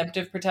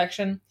preemptive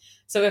protection.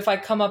 So if I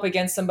come up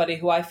against somebody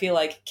who I feel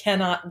like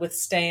cannot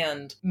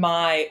withstand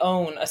my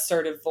own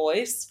assertive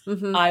voice,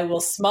 I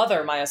will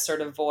smother my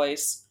assertive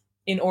voice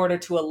in order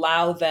to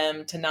allow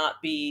them to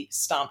not be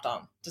stomped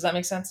on. Does that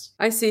make sense?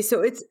 I see.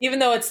 So it's Even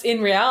though it's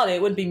in reality,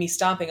 it wouldn't be me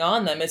stomping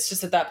on them. It's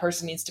just that that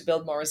person needs to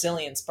build more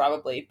resilience,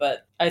 probably.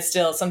 But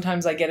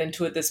sometimes I get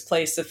into this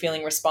place of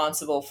feeling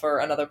responsible for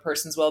another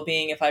person's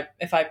well-being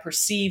if I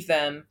perceive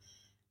them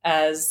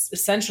as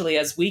essentially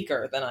as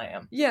weaker than I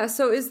am. yeah.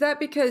 So is that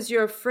because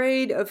you're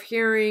afraid of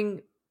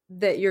hearing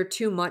that you're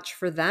too much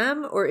for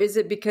them, or is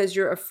it because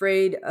you're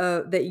afraid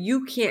that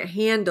you can't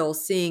handle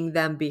seeing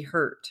them be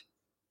hurt?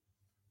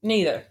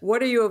 Neither.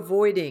 What are you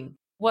avoiding?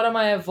 What am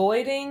I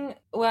avoiding?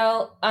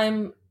 Well,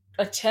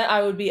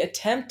 I would be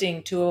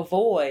attempting to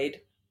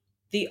avoid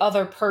the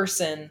other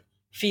person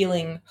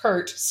feeling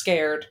hurt,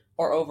 scared,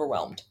 or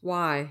overwhelmed.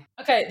 Why?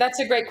 Okay, that's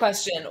a great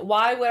question.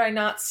 Why would I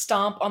not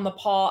stomp on the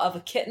paw of a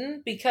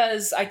kitten?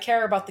 Because I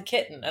care about the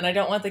kitten and I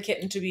don't want the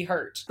kitten to be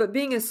hurt. But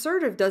being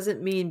assertive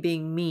doesn't mean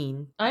being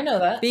mean. I know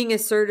that. Being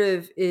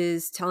assertive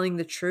is telling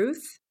the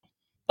truth.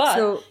 But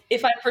So-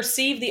 if I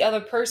perceive the other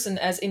person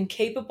as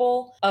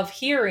incapable of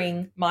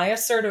hearing my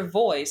assertive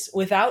voice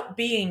without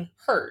being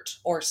hurt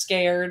or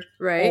scared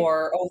Right.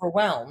 or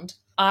overwhelmed,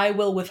 I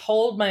will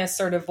withhold my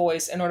assertive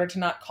voice in order to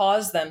not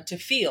cause them to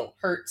feel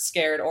hurt,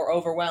 scared, or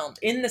overwhelmed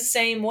in the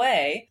same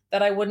way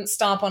that I wouldn't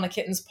stomp on a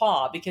kitten's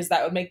paw because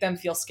that would make them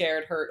feel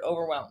scared, hurt,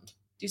 overwhelmed.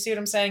 Do you see what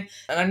I'm saying?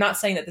 And I'm not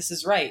saying that this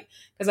is right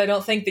because I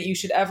don't think that you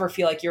should ever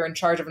feel like you're in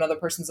charge of another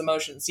person's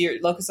emotions.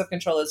 Your locus of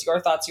control is your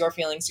thoughts, your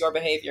feelings, your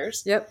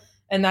behaviors. Yep.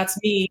 And that's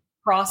me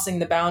crossing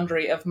the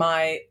boundary of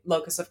my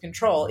locus of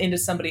control into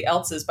somebody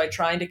else's by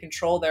trying to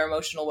control their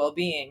emotional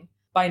well-being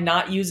by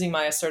not using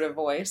my assertive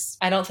voice.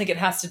 I don't think it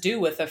has to do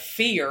with a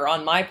fear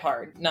on my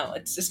part. No,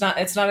 it's not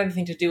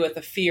anything to do with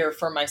a fear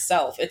for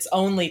myself. It's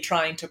only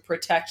trying to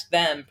protect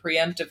them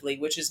preemptively,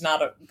 which is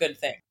not a good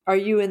thing. Are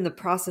you in the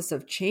process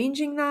of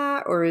changing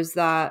that, or is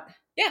that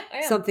Yeah, I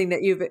am. something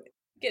that you've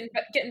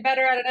Getting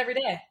better at it every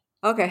day.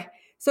 Okay.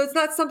 So it's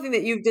not something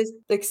that you've just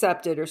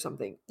accepted or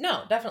something.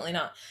 No, definitely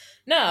not.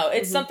 No,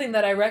 it's something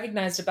that I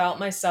recognized about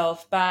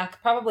myself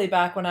probably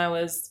back when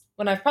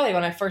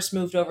I first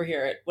moved over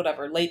here at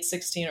whatever, late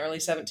 16, early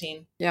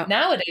 17. Yeah.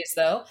 Nowadays,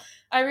 though,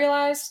 I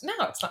realized, no,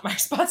 it's not my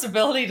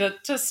responsibility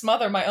to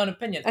smother my own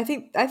opinion. I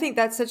think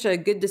that's such a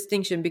good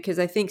distinction because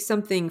I think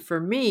something for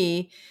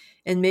me,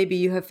 and maybe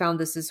you have found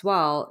this as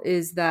well,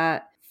 is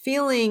that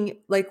feeling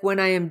like when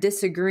I am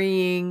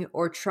disagreeing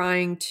or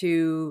trying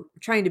to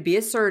be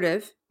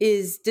assertive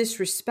is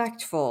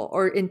disrespectful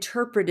or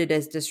interpreted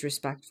as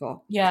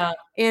disrespectful. Yeah.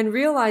 And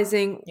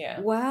realizing, Yeah.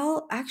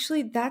 well,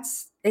 actually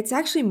it's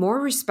actually more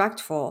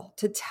respectful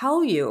to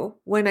tell you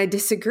when I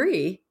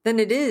disagree than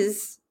it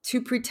is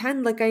to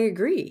pretend like I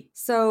agree.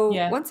 So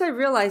Yeah. once I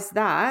realized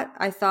that,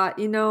 I thought,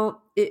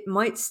 it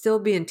might still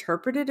be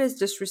interpreted as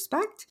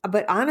disrespect,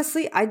 but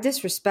honestly, I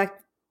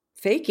disrespect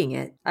faking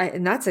it.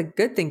 And that's a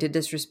good thing to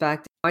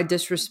disrespect. I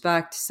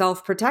disrespect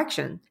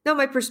self-protection. Now,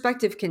 my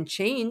perspective can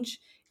change,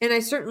 and I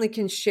certainly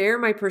can share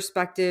my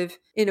perspective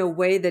in a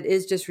way that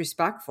is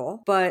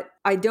disrespectful, but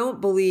I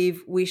don't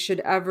believe we should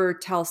ever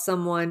tell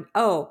someone,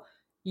 oh,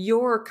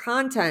 your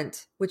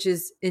content, which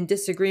is in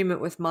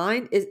disagreement with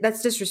mine,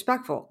 that's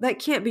disrespectful. That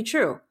can't be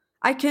true.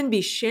 I can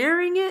be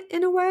sharing it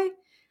in a way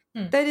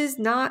that is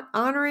not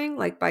honoring,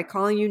 like by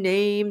calling you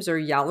names or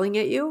yelling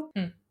at you.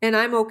 And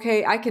I'm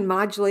okay. I can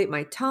modulate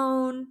my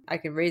tone. I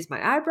can raise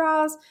my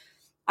eyebrows.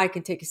 I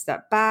can take a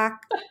step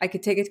back. I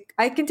can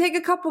take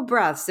a couple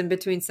breaths in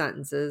between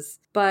sentences,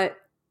 but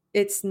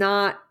it's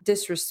not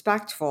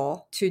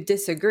disrespectful to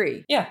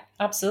disagree. Yeah,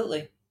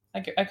 absolutely.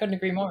 I couldn't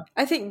agree more.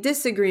 I think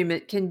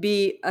disagreement can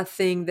be a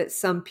thing that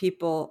some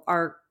people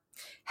are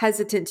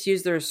hesitant to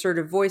use their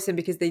assertive voice in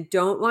because they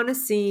don't want to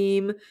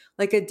seem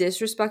like a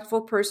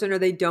disrespectful person, or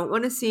they don't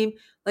want to seem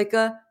like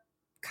a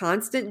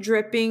constant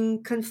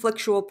dripping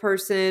conflictual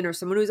person or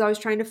someone who's always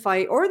trying to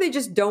fight, or they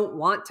just don't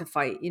want to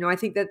fight. I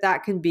think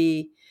that can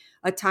be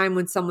a time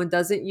when someone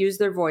doesn't use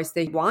their voice.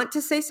 They want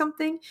to say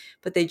something,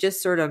 but they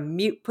just sort of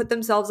put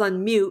themselves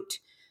on mute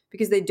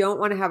because they don't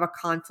want to have a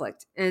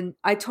conflict. And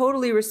I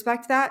totally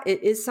respect that.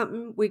 It is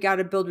something we got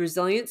to build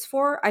resilience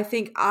for. I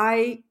think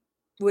I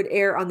would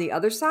err on the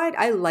other side.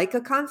 I like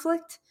a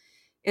conflict,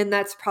 and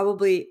that's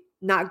probably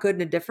not good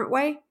in a different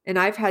way. And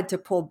I've had to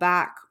pull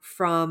back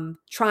from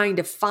trying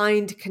to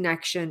find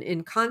connection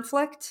in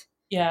conflict.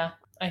 Yeah,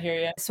 I hear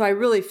you. So I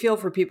really feel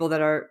for people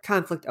that are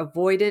conflict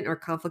avoidant or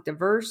conflict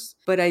averse,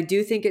 but I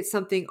do think it's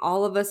something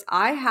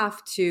I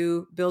have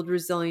to build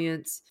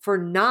resilience for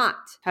not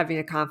having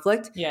a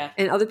conflict. Yeah.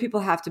 And other people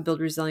have to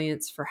build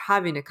resilience for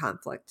having a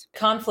conflict.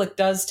 Conflict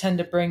does tend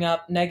to bring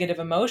up negative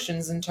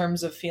emotions in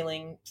terms of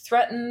feeling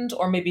threatened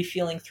or maybe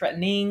feeling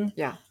threatening.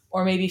 Yeah.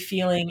 Or maybe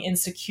feeling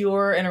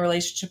insecure in a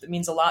relationship that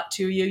means a lot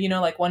to you,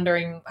 like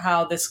wondering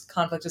how this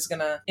conflict is going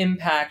to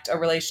impact a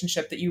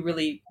relationship that you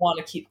really want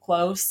to keep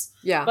close.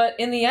 Yeah. But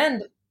in the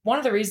end, one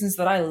of the reasons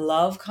that I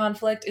love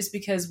conflict is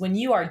because when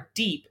you are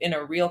deep in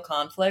a real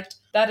conflict,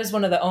 that is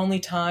one of the only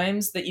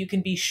times that you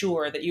can be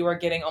sure that you are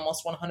getting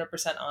almost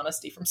 100%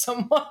 honesty from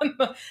someone.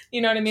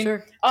 You know what I mean?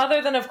 Sure.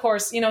 Other than, of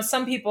course,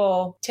 some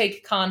people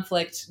take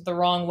conflict the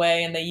wrong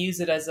way and they use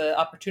it as an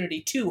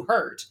opportunity to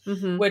hurt,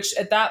 which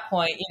at that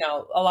point,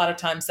 a lot of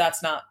times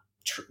that's not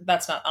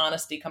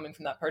honesty coming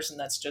from that person.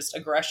 That's just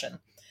aggression.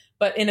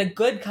 But in a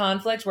good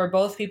conflict where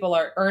both people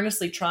are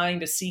earnestly trying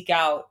to seek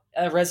out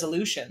a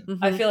resolution,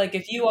 I feel like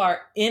if you are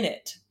in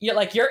it,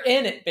 you're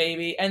in it,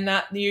 baby, and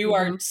that you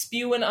are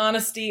spewing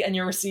honesty and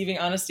you're receiving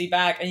honesty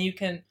back, and you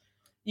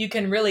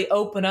can really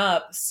open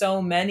up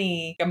so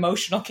many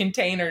emotional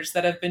containers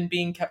that have been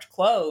being kept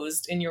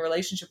closed in your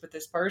relationship with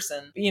this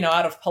person,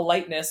 out of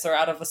politeness or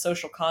out of a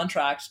social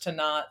contract to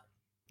not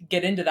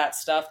get into that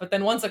stuff. But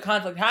then once a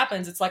conflict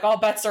happens, it's like all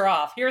bets are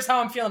off. Here's how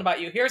I'm feeling about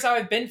you. Here's how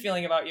I've been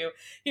feeling about you.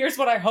 Here's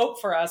what I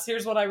hope for us.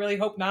 Here's what I really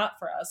hope not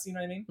for us. You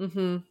know what I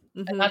mean?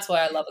 And that's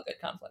why I love a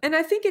good conflict. And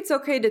I think it's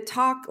okay to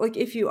talk, like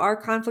if you are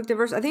conflict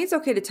averse, I think it's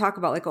okay to talk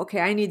about like, okay,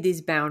 I need these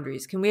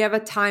boundaries. Can we have a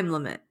time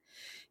limit?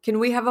 Can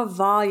we have a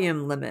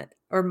volume limit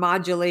or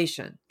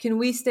modulation? Can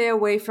we stay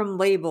away from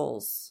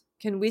labels?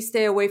 Can we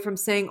stay away from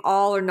saying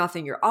all or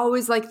nothing? You're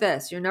always like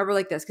this. You're never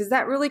like this. Because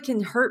that really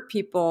can hurt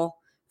people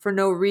for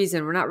no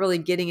reason. We're not really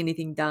getting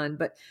anything done.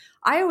 But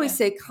I always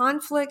say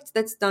conflict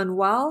that's done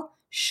well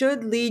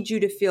should lead you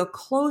to feel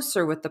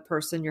closer with the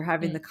person you're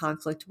having the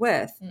conflict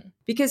with,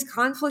 because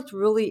conflict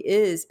really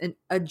is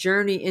a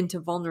journey into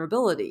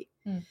vulnerability.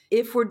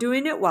 If we're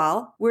doing it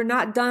well, we're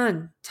not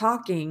done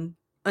talking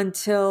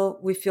until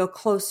we feel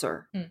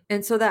closer.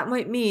 And so that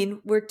might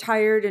mean we're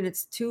tired and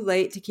it's too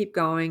late to keep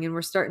going and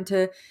we're starting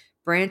to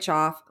branch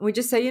off. And we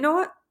just say, you know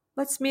what?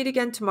 Let's meet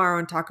again tomorrow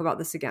and talk about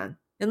this again.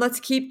 And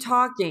let's keep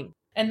talking.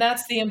 And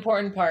that's the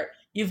important part.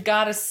 You've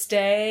got to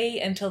stay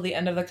until the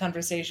end of the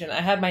conversation.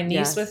 I had my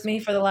niece with me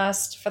for the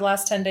last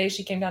 10 days.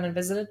 She came down and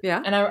visited.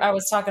 Yeah. And I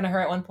was talking to her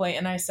at one point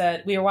and I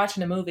said, we were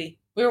watching a movie.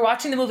 We were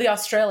watching the movie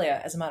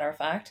Australia, as a matter of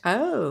fact.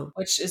 Oh.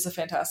 Which is a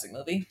fantastic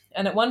movie.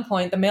 And at one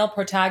point, the male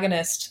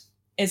protagonist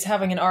is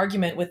having an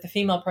argument with the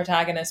female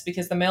protagonist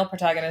because the male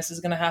protagonist is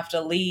going to have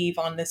to leave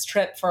on this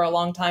trip for a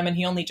long time, and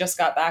he only just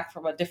got back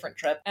from a different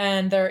trip.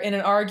 And they're in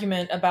an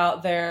argument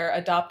about their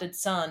adopted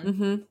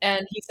son.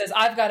 And he says,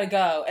 I've got to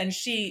go. And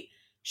she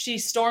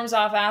storms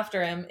off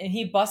after him, and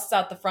he busts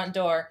out the front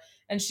door,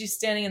 and she's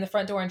standing in the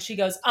front door, and she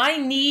goes, I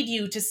need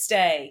you to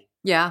stay.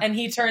 Yeah. And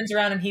he turns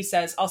around and he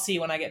says, I'll see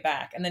you when I get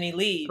back. And then he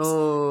leaves.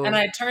 Oh. And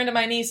I turned to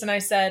my niece and I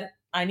said,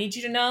 I need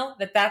you to know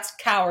that that's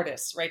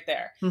cowardice right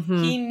there.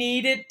 He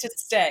needed to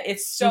stay.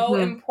 It's so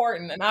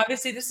important. And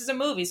obviously this is a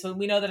movie, so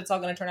we know that it's all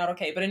going to turn out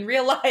okay. But in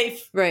real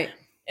life,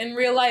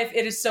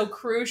 it is so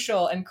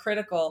crucial and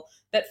critical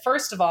that,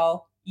 first of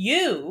all,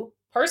 you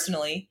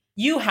personally,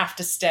 you have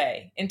to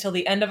stay until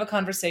the end of a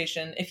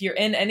conversation. If you're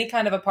in any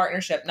kind of a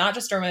partnership, not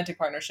just a romantic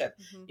partnership,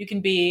 you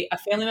can be a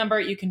family member,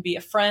 you can be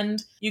a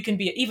friend, you can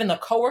be even a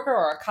coworker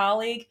or a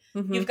colleague.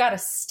 You've got to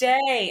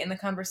stay in the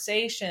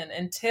conversation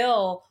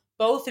until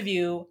both of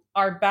you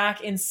are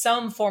back in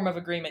some form of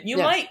agreement. You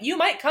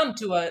might come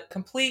to a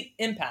complete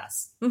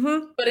impasse,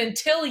 but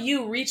until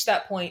you reach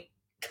that point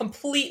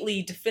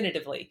completely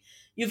definitively,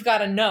 you've got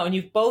to know, and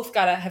you've both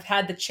got to have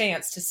had the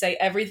chance to say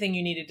everything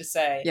you needed to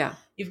say. Yeah.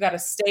 You've got to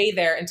stay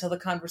there until the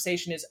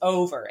conversation is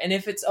over. And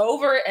if it's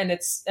over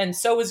and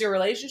so is your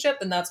relationship,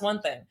 then that's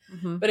one thing.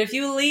 But if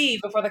you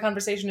leave before the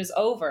conversation is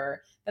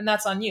over, then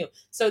that's on you.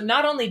 So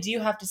not only do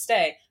you have to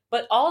stay,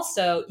 but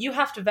also you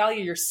have to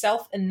value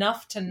yourself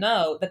enough to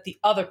know that the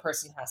other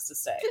person has to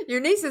stay.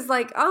 Your niece is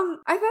like, I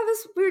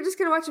thought we were just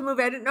going to watch a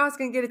movie. I didn't know I was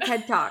going to get a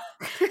TED Talk.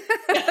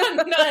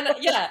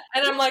 Yeah.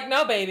 And I'm like,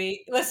 no,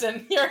 baby,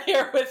 listen, you're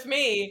here with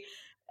me.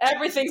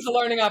 Everything's a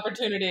learning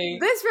opportunity.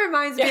 This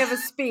reminds me of a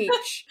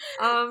speech.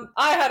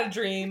 I had a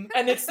dream,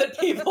 and it's that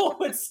people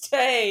would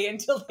stay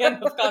until the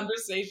end of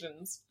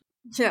conversations.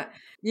 Yeah.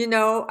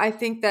 I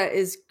think that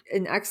is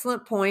an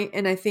excellent point.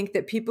 And I think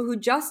that people who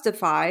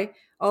justify,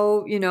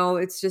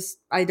 it's just,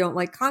 I don't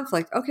like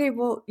conflict. Okay,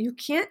 well, you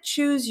can't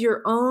choose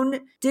your own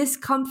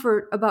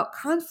discomfort about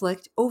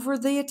conflict over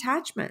the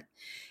attachment.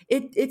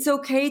 It's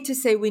okay to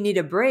say we need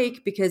a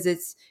break because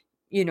it's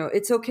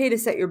okay to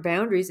set your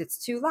boundaries. It's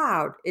too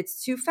loud.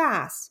 It's too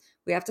fast.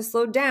 We have to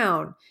slow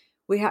down.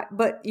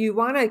 But you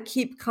want to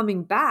keep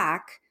coming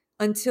back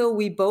until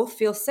we both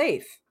feel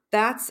safe.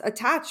 That's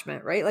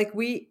attachment, right? Like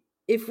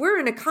if we're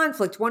in a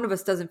conflict, one of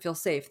us doesn't feel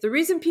safe. The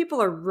reason people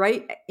are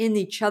right in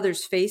each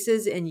other's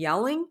faces and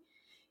yelling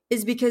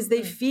is because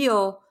they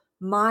feel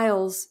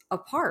miles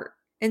apart.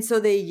 And so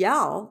they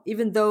yell,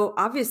 even though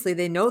obviously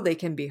they know they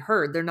can be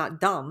heard. They're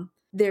not dumb.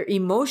 They're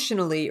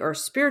emotionally or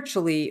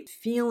spiritually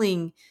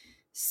feeling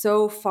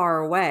so far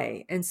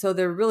away. And so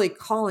they're really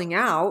calling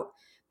out.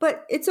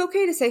 But it's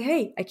okay to say,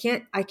 hey, I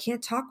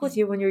can't talk with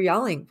you when you're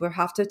yelling. We'll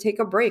have to take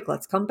a break.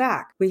 Let's come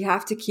back. We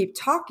have to keep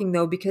talking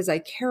though, because I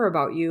care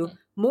about you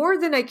more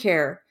than I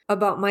care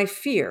about my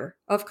fear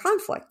of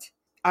conflict.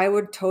 I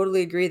would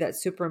totally agree.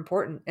 That's super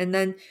important. And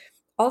then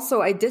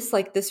also I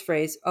dislike this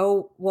phrase,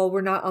 oh, well,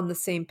 we're not on the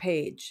same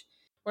page.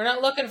 We're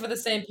not looking for the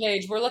same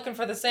page. We're looking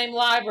for the same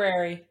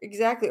library.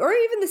 Exactly. Or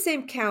even the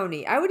same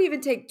county. I would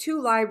even take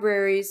two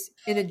libraries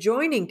in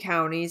adjoining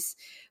counties,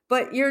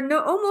 but you're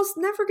almost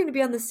never going to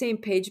be on the same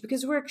page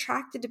because we're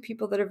attracted to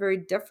people that are very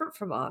different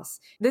from us.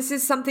 This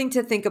is something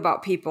to think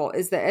about, people,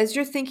 is that as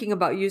you're thinking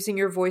about using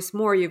your voice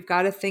more, you've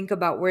got to think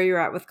about where you're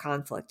at with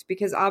conflict,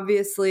 because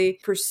obviously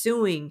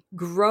pursuing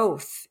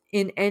growth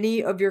in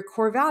any of your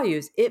core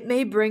values, it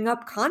may bring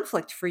up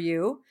conflict for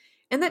you.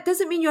 And that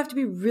doesn't mean you have to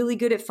be really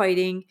good at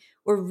fighting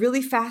or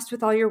really fast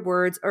with all your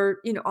words, or,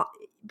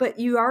 but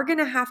you are going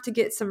to have to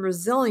get some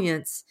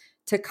resilience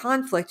to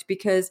conflict,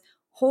 because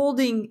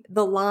holding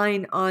the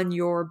line on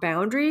your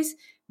boundaries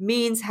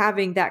means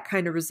having that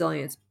kind of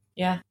resilience.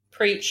 Yeah.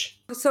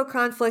 Preach. So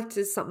conflict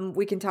is something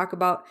we can talk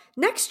about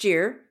next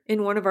year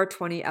in one of our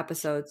 20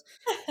 episodes.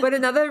 But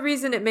another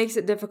reason it makes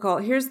it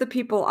difficult, here's the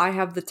people I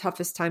have the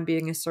toughest time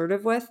being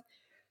assertive with.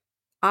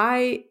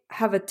 I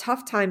have a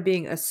tough time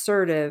being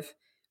assertive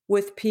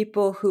with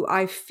people who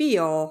I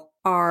feel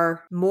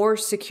are more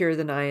secure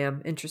than I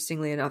am,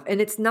 interestingly enough. And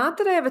it's not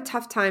that I have a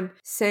tough time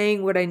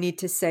saying what I need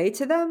to say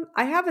to them.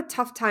 I have a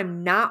tough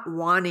time not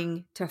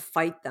wanting to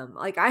fight them.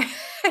 Like I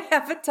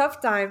have a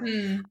tough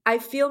time. I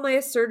feel my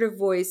assertive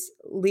voice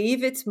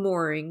leave its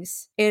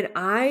moorings, and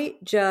I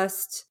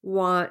just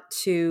want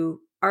to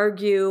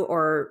argue,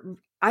 or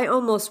I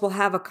almost will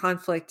have a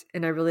conflict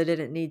and I really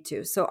didn't need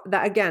to. So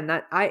that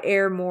I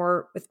err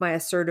more with my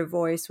assertive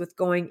voice, with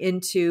going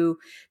into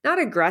not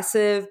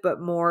aggressive,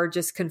 but more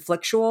just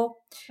conflictual,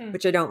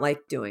 which I don't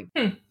like doing.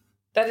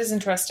 That is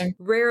interesting.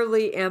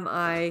 Rarely am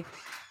I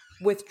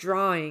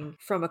withdrawing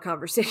from a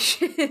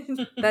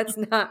conversation. That's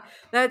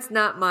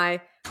not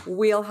my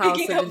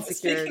wheelhouse of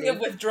insecurity. Speaking of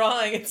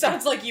withdrawing, it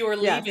sounds like you were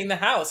leaving the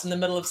house in the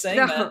middle of saying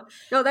that.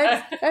 No,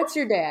 that's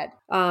your dad.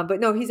 But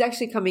no, he's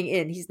actually coming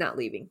in. He's not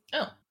leaving.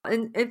 Oh.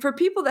 And for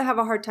people that have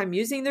a hard time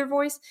using their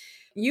voice,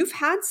 you've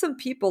had some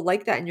people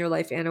like that in your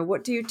life, Anna.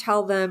 What do you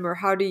tell them, or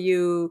how do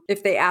you,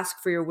 if they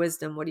ask for your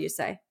wisdom, what do you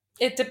say?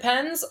 It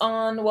depends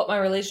on what my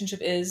relationship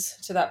is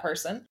to that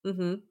person.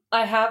 Mm-hmm.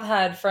 I have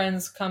had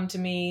friends come to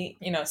me,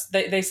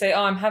 they say,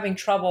 oh, I'm having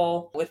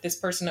trouble with this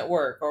person at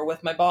work, or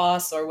with my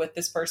boss, or with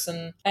this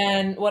person.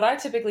 And what I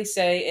typically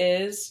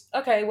say is,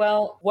 okay,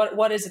 well,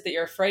 what is it that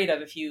you're afraid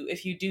of if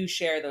you do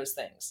share those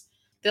things?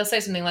 They'll say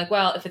something like,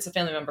 well, if it's a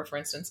family member, for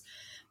instance,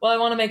 well, I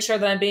want to make sure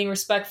that I'm being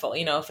respectful.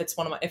 If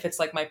it's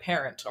like my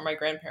parent or my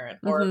grandparent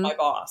or my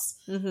boss,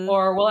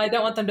 or, well, I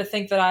don't want them to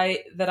think that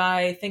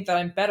I think that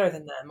I'm better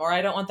than them, or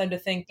I don't want them to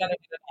think that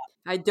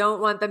I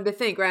don't want them to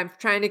think, or I'm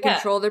trying to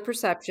control their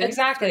perception.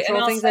 Exactly.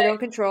 Control things I don't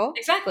control.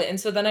 Exactly. And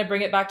so then I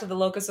bring it back to the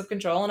locus of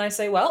control, and I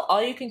say, well,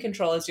 all you can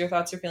control is your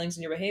thoughts, your feelings,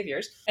 and your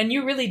behaviors. And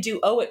you really do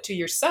owe it to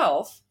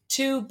yourself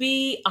to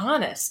be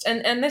honest.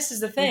 And this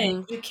is the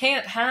thing. You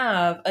can't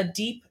have a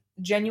deep,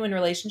 genuine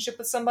relationship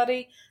with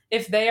somebody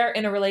if they are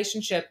in a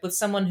relationship with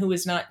someone who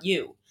is not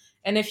you.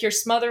 And if you're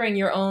smothering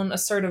your own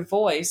assertive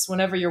voice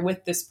whenever you're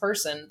with this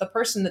person, the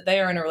person that they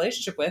are in a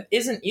relationship with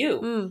isn't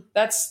you.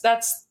 That's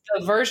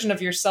the version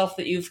of yourself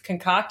that you've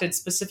concocted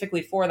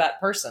specifically for that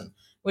person,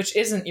 which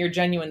isn't your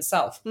genuine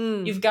self.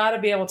 You've got to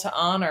be able to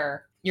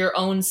honor your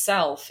own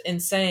self in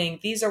saying,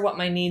 these are what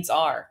my needs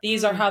are.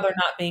 These are how they're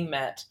not being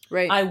met.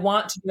 Right. I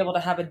want to be able to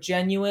have a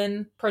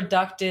genuine,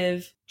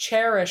 productive,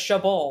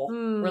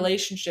 cherishable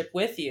relationship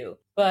with you.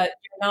 But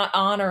you're not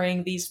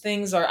honoring these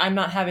things, or I'm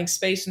not having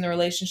space in the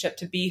relationship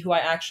to be who I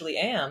actually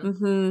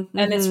am.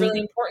 And it's really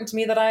important to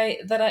me that I,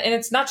 and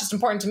it's not just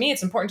important to me,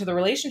 it's important to the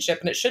relationship,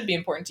 and it should be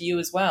important to you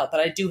as well, that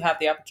I do have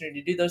the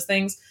opportunity to do those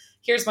things.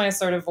 Here's my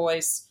assertive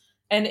voice.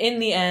 And in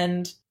the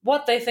end,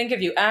 what they think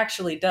of you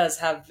actually does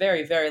have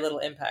very, very little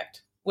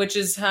impact, which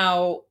is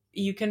how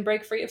you can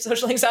break free of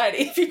social anxiety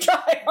if you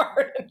try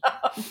hard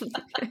enough.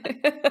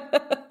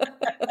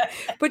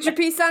 Put your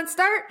piece on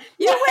start.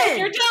 You win.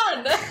 You're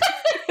done.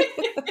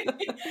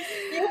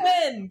 You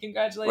win.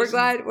 Congratulations.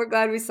 We're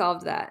glad we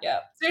solved that. Yeah.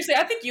 Seriously,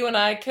 I think you and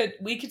I could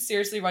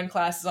seriously run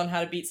classes on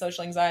how to beat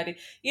social anxiety.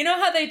 You know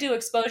how they do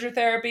exposure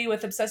therapy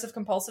with obsessive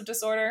compulsive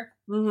disorder?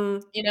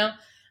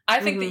 I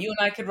think that you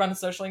and I could run a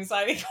social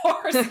anxiety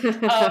course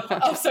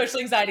of social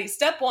anxiety.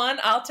 Step 1,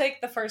 I'll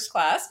take the first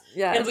class.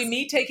 Yes. It'll be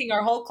me taking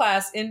our whole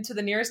class into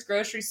the nearest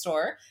grocery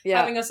store,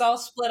 having us all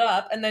split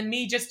up, and then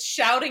me just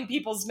shouting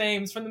people's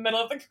names from the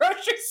middle of the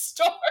grocery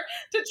store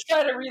to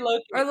try to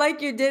relocate. Or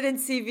like you did in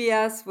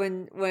CVS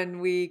when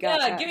we got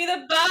that. Give me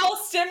the bowel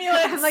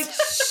stimulants. I'm like,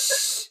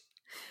 shh.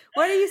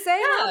 What are you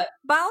saying? Yeah.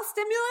 Bowel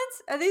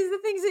stimulants? Are these the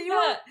things that you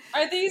want?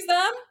 Are these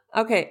them?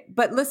 Okay,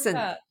 but listen.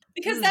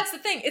 Because that's the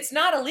thing. It's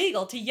not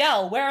illegal to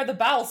yell, where are the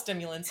bowel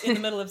stimulants in the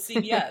middle of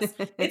CVS?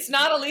 It's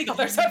not illegal.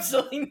 There's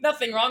absolutely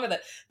nothing wrong with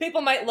it.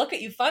 People might look at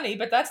you funny,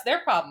 but that's their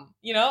problem.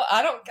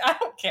 I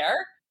don't care.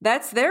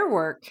 That's their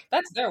work.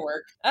 That's their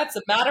work. That's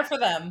a matter for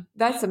them.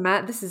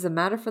 This is a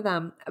matter for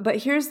them.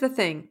 But here's the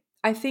thing.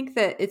 I think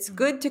that it's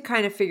good to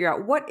kind of figure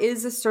out what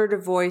is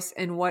assertive voice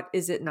and what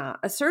is it not.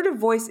 Assertive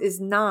voice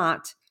is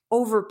not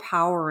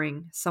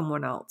overpowering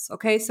someone else.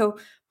 Okay. So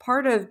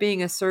part of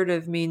being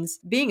assertive means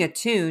being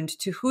attuned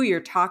to who you're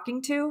talking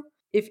to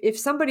if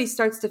somebody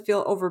starts to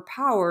feel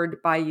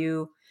overpowered by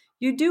you,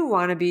 you do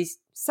want to be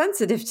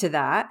sensitive to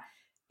that.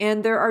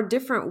 And there are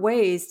different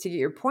ways to get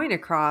your point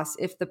across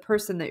if the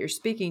person that you're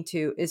speaking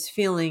to is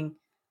feeling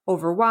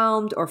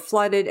overwhelmed or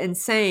flooded and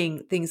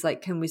saying things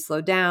like, can we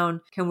slow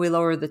down? Can we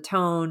lower the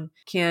tone?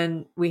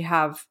 Can we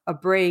have a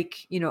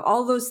break?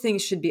 All those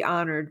things should be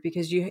honored,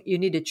 because you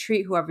need to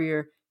treat whoever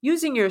you're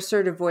using your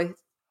assertive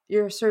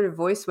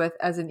voice with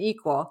as an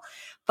equal.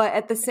 But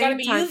at the same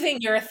time, using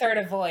your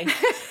assertive voice.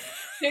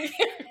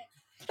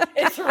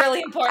 It's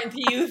really important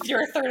to use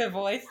your assertive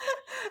voice.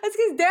 That's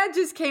because Dad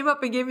just came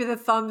up and gave me the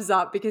thumbs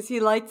up because he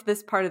liked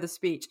this part of the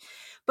speech.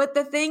 But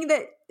the thing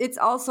that it's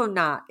also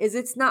not is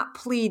it's not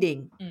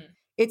pleading.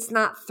 It's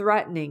not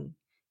threatening.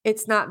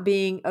 It's not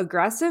being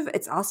aggressive.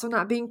 It's also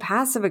not being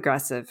passive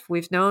aggressive.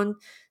 We've known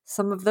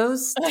some of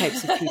those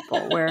types of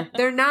people where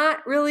they're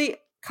not really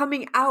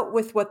coming out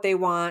with what they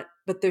want,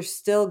 but they're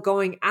still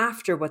going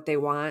after what they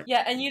want.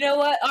 Yeah, and you know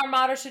what our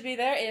motto should be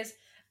there is,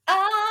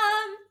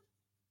 I'm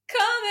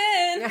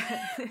coming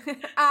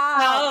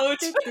out.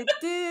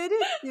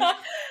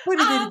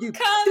 I'm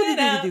coming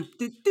out.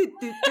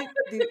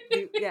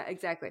 Yeah,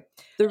 exactly.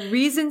 The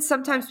reason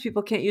sometimes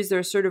people can't use their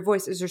assertive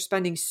voice is they're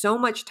spending so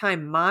much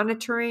time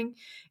monitoring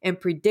and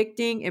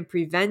predicting and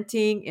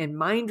preventing and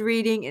mind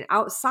reading and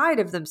outside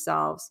of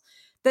themselves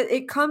that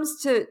it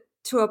comes to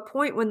a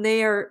point when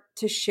they are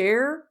to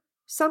share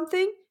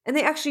something and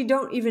they actually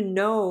don't even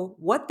know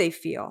what they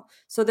feel.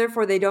 So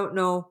therefore they don't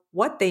know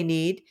what they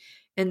need.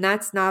 And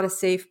that's not a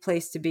safe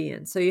place to be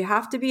in. So you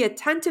have to be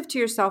attentive to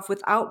yourself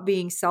without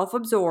being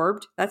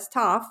self-absorbed. That's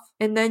tough.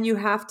 And then you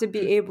have to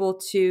be able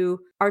to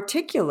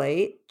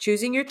articulate,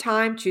 choosing your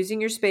time, choosing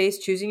your space,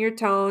 choosing your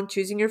tone,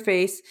 choosing your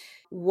face,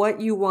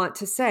 what you want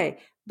to say.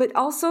 But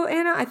also,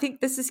 Anna, I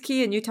think this is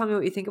key, and you tell me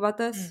what you think about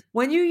this.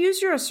 When you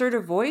use your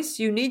assertive voice,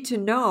 you need to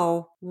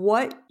know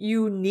what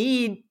you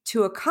need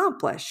to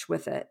accomplish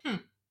with it.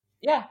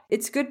 Yeah.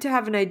 It's good to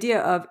have an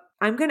idea of,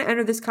 I'm going to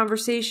enter this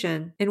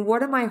conversation, and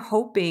what am I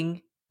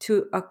hoping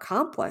to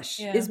accomplish?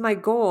 Yeah. Is my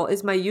goal,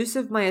 is my use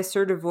of my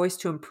assertive voice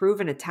to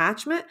improve an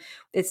attachment?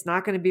 It's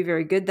not going to be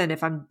very good then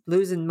if I'm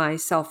losing my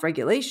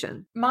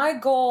self-regulation. My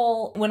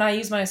goal when I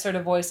use my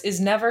assertive voice is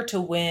never to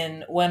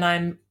win when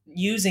I'm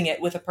using it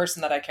with a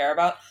person that I care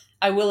about.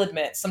 I will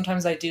admit,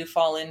 sometimes I do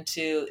fall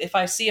into, if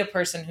I see a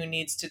person who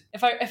needs to,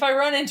 if I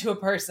run into a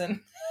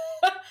person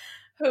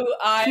who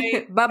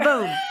I...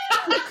 Ba-boom.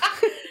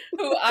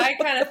 who I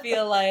kind of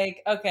feel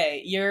like,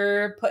 okay,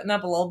 you're putting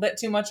up a little bit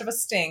too much of a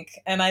stink,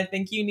 and I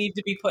think you need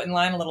to be put in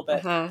line a little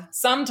bit.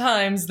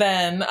 Sometimes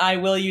then I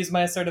will use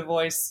my assertive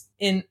voice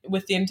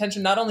with the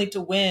intention not only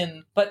to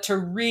win, but to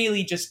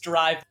really just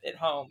drive it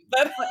home.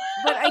 But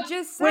I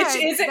just said that's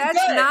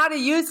good. Not a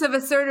use of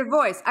assertive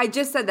voice. I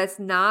just said that's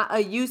not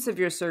a use of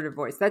your assertive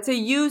voice. That's a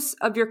use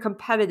of your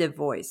competitive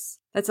voice.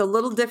 That's a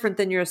little different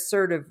than your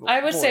assertive voice.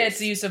 I would say it's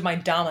the use of my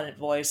dominant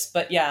voice,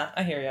 but yeah,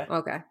 I hear you.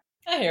 Okay.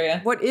 I hear you.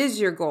 What is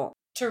your goal?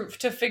 To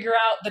figure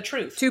out the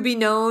truth. To be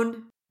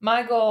known.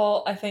 My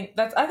goal, I think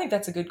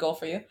that's a good goal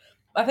for you.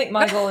 I think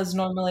my goal is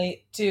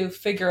normally to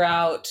figure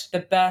out the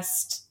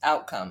best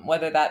outcome,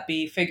 whether that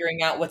be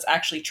figuring out what's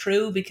actually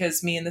true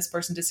because me and this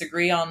person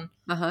disagree on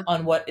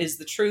what is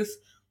the truth,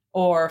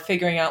 or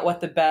figuring out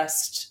what the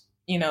best,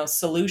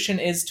 solution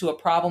is to a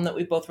problem that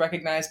we both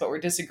recognize, but we're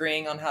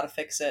disagreeing on how to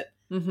fix it.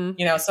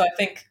 So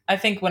I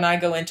think when I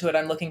go into it,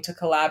 I'm looking to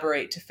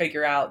collaborate to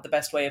figure out the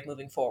best way of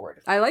moving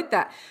forward. I like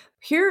that.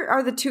 Here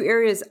are the two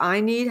areas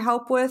I need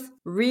help with: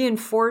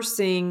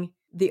 reinforcing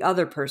the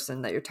other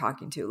person that you're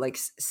talking to. Like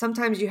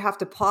sometimes you have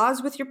to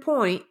pause with your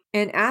point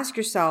and ask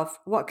yourself,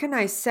 what can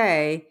I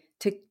say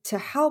to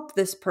help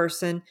this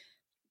person?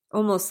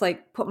 Almost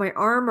like put my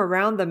arm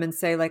around them and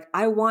say, like,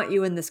 I want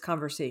you in this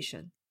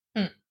conversation.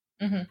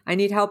 I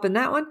need help in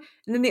that one.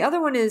 And then the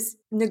other one is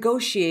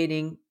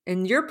negotiating.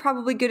 And you're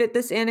probably good at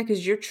this, Anna,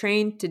 because you're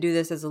trained to do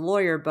this as a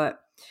lawyer.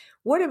 But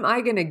what am I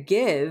going to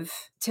give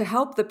to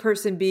help the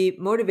person be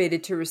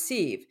motivated to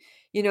receive?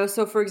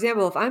 So for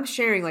example, if I'm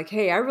sharing like,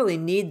 hey, I really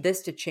need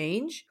this to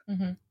change,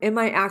 am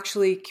I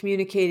actually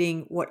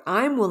communicating what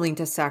I'm willing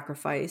to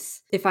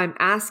sacrifice if I'm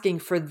asking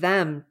for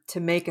them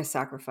to make a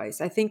sacrifice?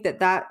 I think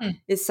that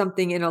is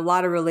something in a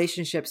lot of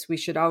relationships we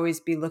should always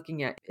be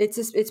looking at.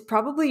 It's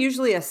probably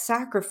usually a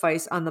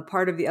sacrifice on the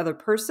part of the other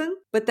person,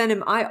 but then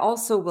am I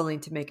also willing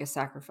to make a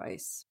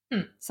sacrifice?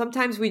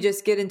 Sometimes we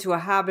just get into a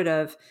habit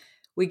of,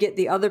 we get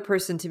the other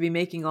person to be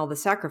making all the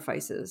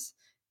sacrifices.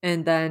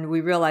 And then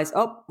we realize,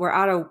 oh, we're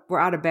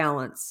out of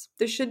balance.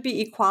 There should be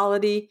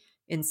equality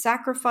in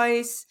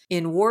sacrifice,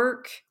 in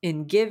work,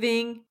 in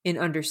giving, in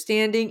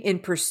understanding, in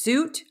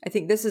pursuit. I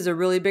think this is a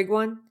really big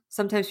one.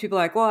 Sometimes people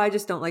are like, well, I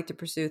just don't like to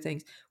pursue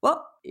things.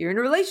 Well, you're in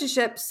a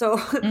relationship,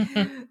 so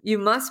you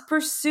must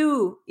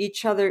pursue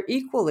each other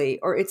equally,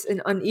 or it's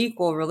an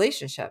unequal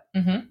relationship.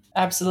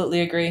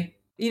 Absolutely agree.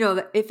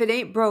 If it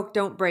ain't broke,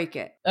 don't break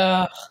it.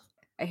 I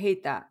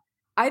hate that.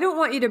 I don't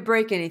want you to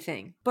break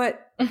anything,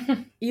 but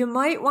you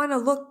might want to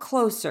look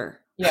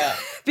closer. Yeah.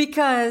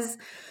 Because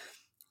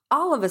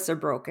all of us are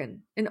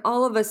broken and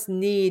all of us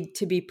need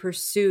to be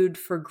pursued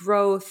for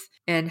growth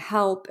and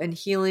help and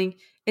healing.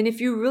 And if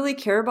you really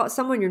care about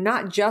someone, you're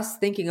not just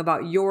thinking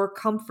about your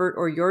comfort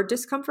or your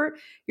discomfort.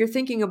 You're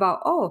thinking about,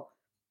 oh,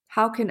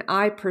 how can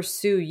I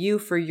pursue you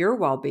for your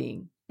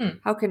well-being?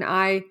 How can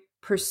I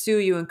pursue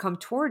you and come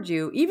toward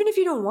you, even if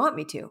you don't want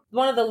me to?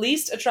 One of the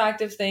least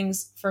attractive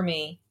things for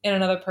me in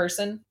another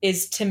person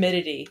is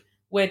timidity,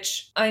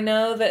 which I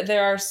know that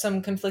there are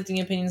some conflicting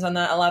opinions on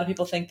that. A lot of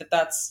people think that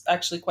that's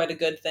actually quite a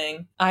good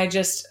thing. I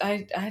just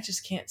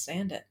can't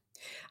stand it.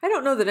 I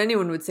don't know that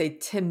anyone would say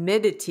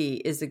timidity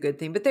is a good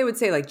thing, but they would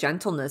say like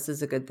gentleness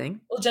is a good thing.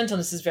 Well,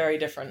 gentleness is very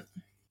different.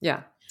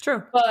 Yeah,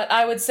 true. But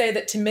I would say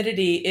that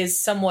timidity is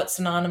somewhat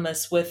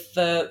synonymous with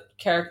the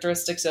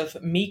characteristics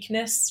of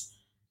meekness.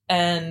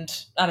 And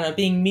I don't know,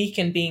 being meek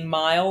and being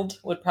mild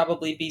would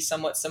probably be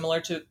somewhat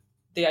similar to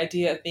the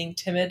idea of being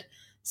timid.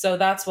 So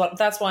that's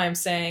why I'm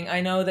saying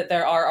I know that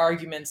there are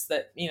arguments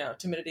that,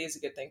 timidity is a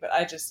good thing, but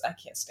I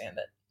can't stand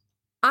it.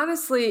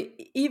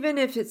 Honestly, even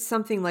if it's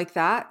something like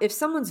that, if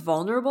someone's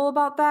vulnerable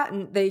about that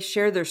and they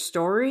share their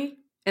story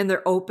and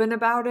they're open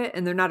about it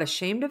and they're not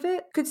ashamed of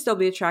it, could still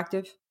be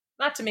attractive.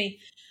 Not to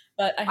me,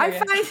 but I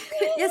find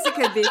yes, it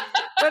could be,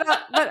 but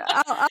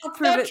I'll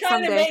prove it someday.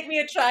 Trying to make me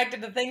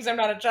attracted to things I'm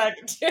not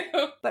attracted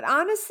to. But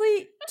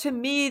honestly, to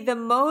me, the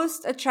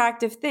most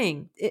attractive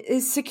thing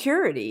is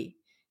security.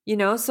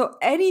 So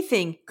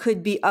anything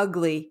could be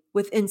ugly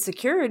with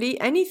insecurity.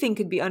 Anything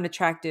could be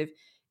unattractive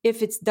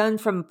if it's done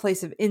from a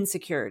place of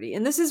insecurity.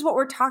 And this is what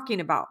we're talking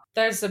about.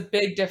 There's a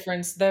big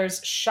difference.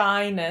 There's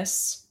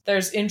shyness,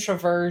 there's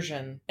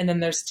introversion, and then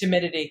there's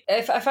timidity.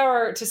 If I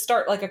were to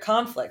start like a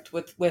conflict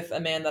with a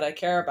man that I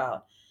care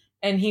about,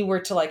 and he were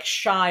to like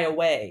shy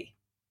away,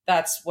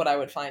 that's what I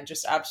would find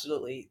just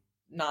absolutely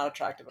not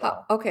attractive at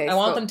all. Okay. I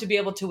want them to be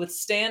able to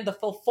withstand the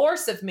full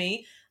force of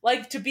me,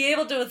 like to be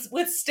able to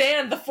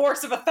withstand the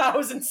force of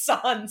 1,000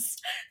 suns.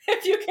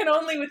 If you can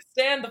only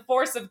withstand the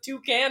force of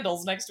 2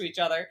 candles next to each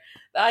other,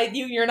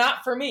 you're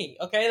not for me.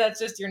 Okay.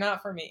 That's just, you're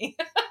not for me.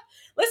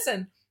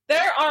 Listen,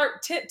 there are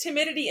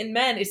timidity in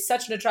men is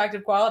such an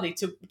attractive quality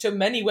to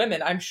many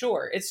women. I'm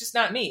sure it's just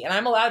not me. And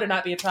I'm allowed to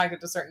not be attracted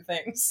to certain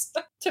things.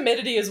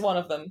 Timidity is one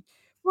of them.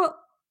 Well,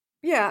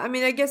 yeah, I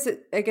mean, I guess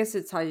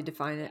it's how you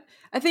define it.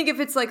 I think if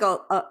it's like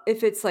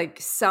if it's like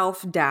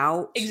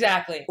self-doubt,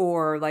 exactly,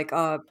 or like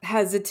a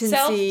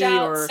hesitancy,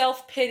 self-doubt, or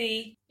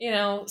self-pity,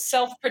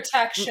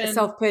 self-protection,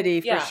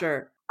 self-pity for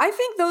sure. I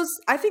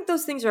think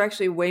those things are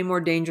actually way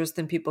more dangerous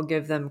than people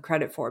give them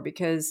credit for,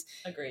 because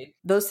agreed,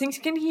 those things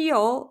can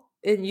heal.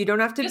 And you don't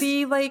have to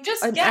be like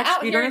just get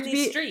out here in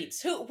these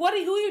streets. Who are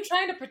you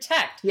trying to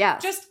protect? Yeah,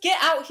 just get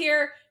out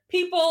here.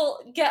 People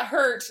get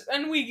hurt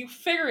and we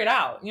figure it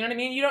out. You know what I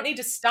mean? You don't need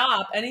to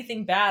stop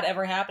anything bad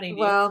ever happening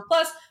to you.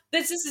 Plus,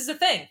 this is the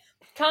thing.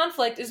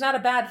 Conflict is not a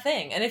bad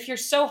thing. And if you're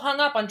so hung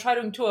up on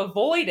trying to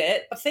avoid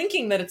it,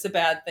 thinking that it's a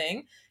bad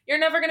thing, you're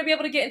never going to be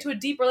able to get into a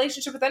deep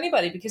relationship with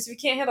anybody, because if you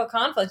can't handle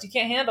conflict, you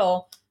can't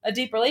handle a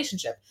deep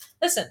relationship.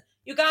 Listen,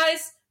 you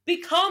guys,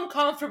 become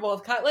comfortable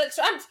with conflict.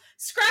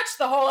 Scratch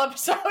the whole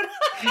episode.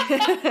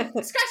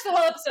 Scratch the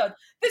whole episode.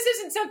 This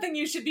isn't something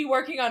you should be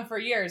working on for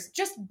years.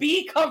 Just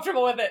be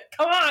comfortable with it.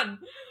 Come on.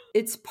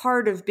 It's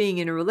part of being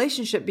in a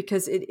relationship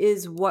because it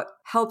is what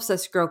helps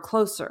us grow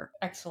closer.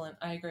 Excellent.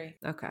 I agree.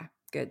 Okay,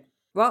 good.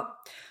 Well,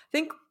 I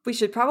think we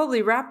should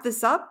probably wrap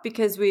this up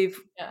because we've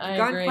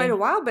gone quite a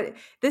while, but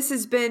this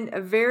has been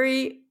a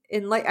very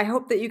I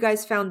hope that you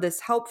guys found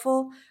this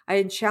helpful.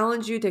 I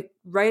challenge you to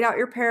write out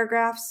your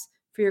paragraphs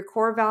for your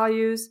core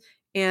values.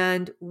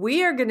 And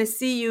we are going to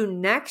see you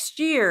next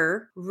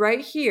year right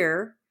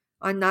here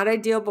on Not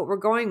Ideal, but We're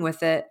Going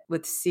With It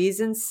with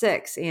season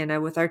 6,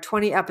 Anna, with our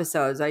 20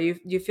 episodes.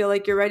 You feel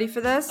like you're ready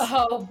for this?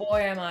 Oh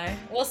boy, am I.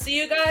 We'll see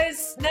you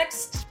guys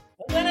next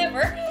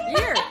whenever.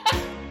 Year.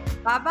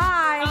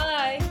 Bye-bye.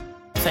 Bye.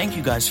 Thank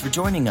you guys for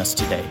joining us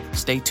today.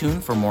 Stay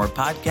tuned for more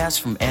podcasts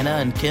from Anna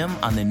and Kim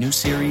on the new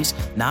series,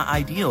 Not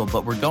Ideal,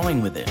 but We're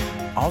Going With It.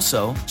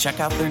 Also,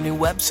 check out their new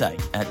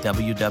website at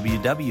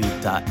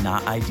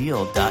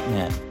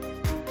www.notideal.net.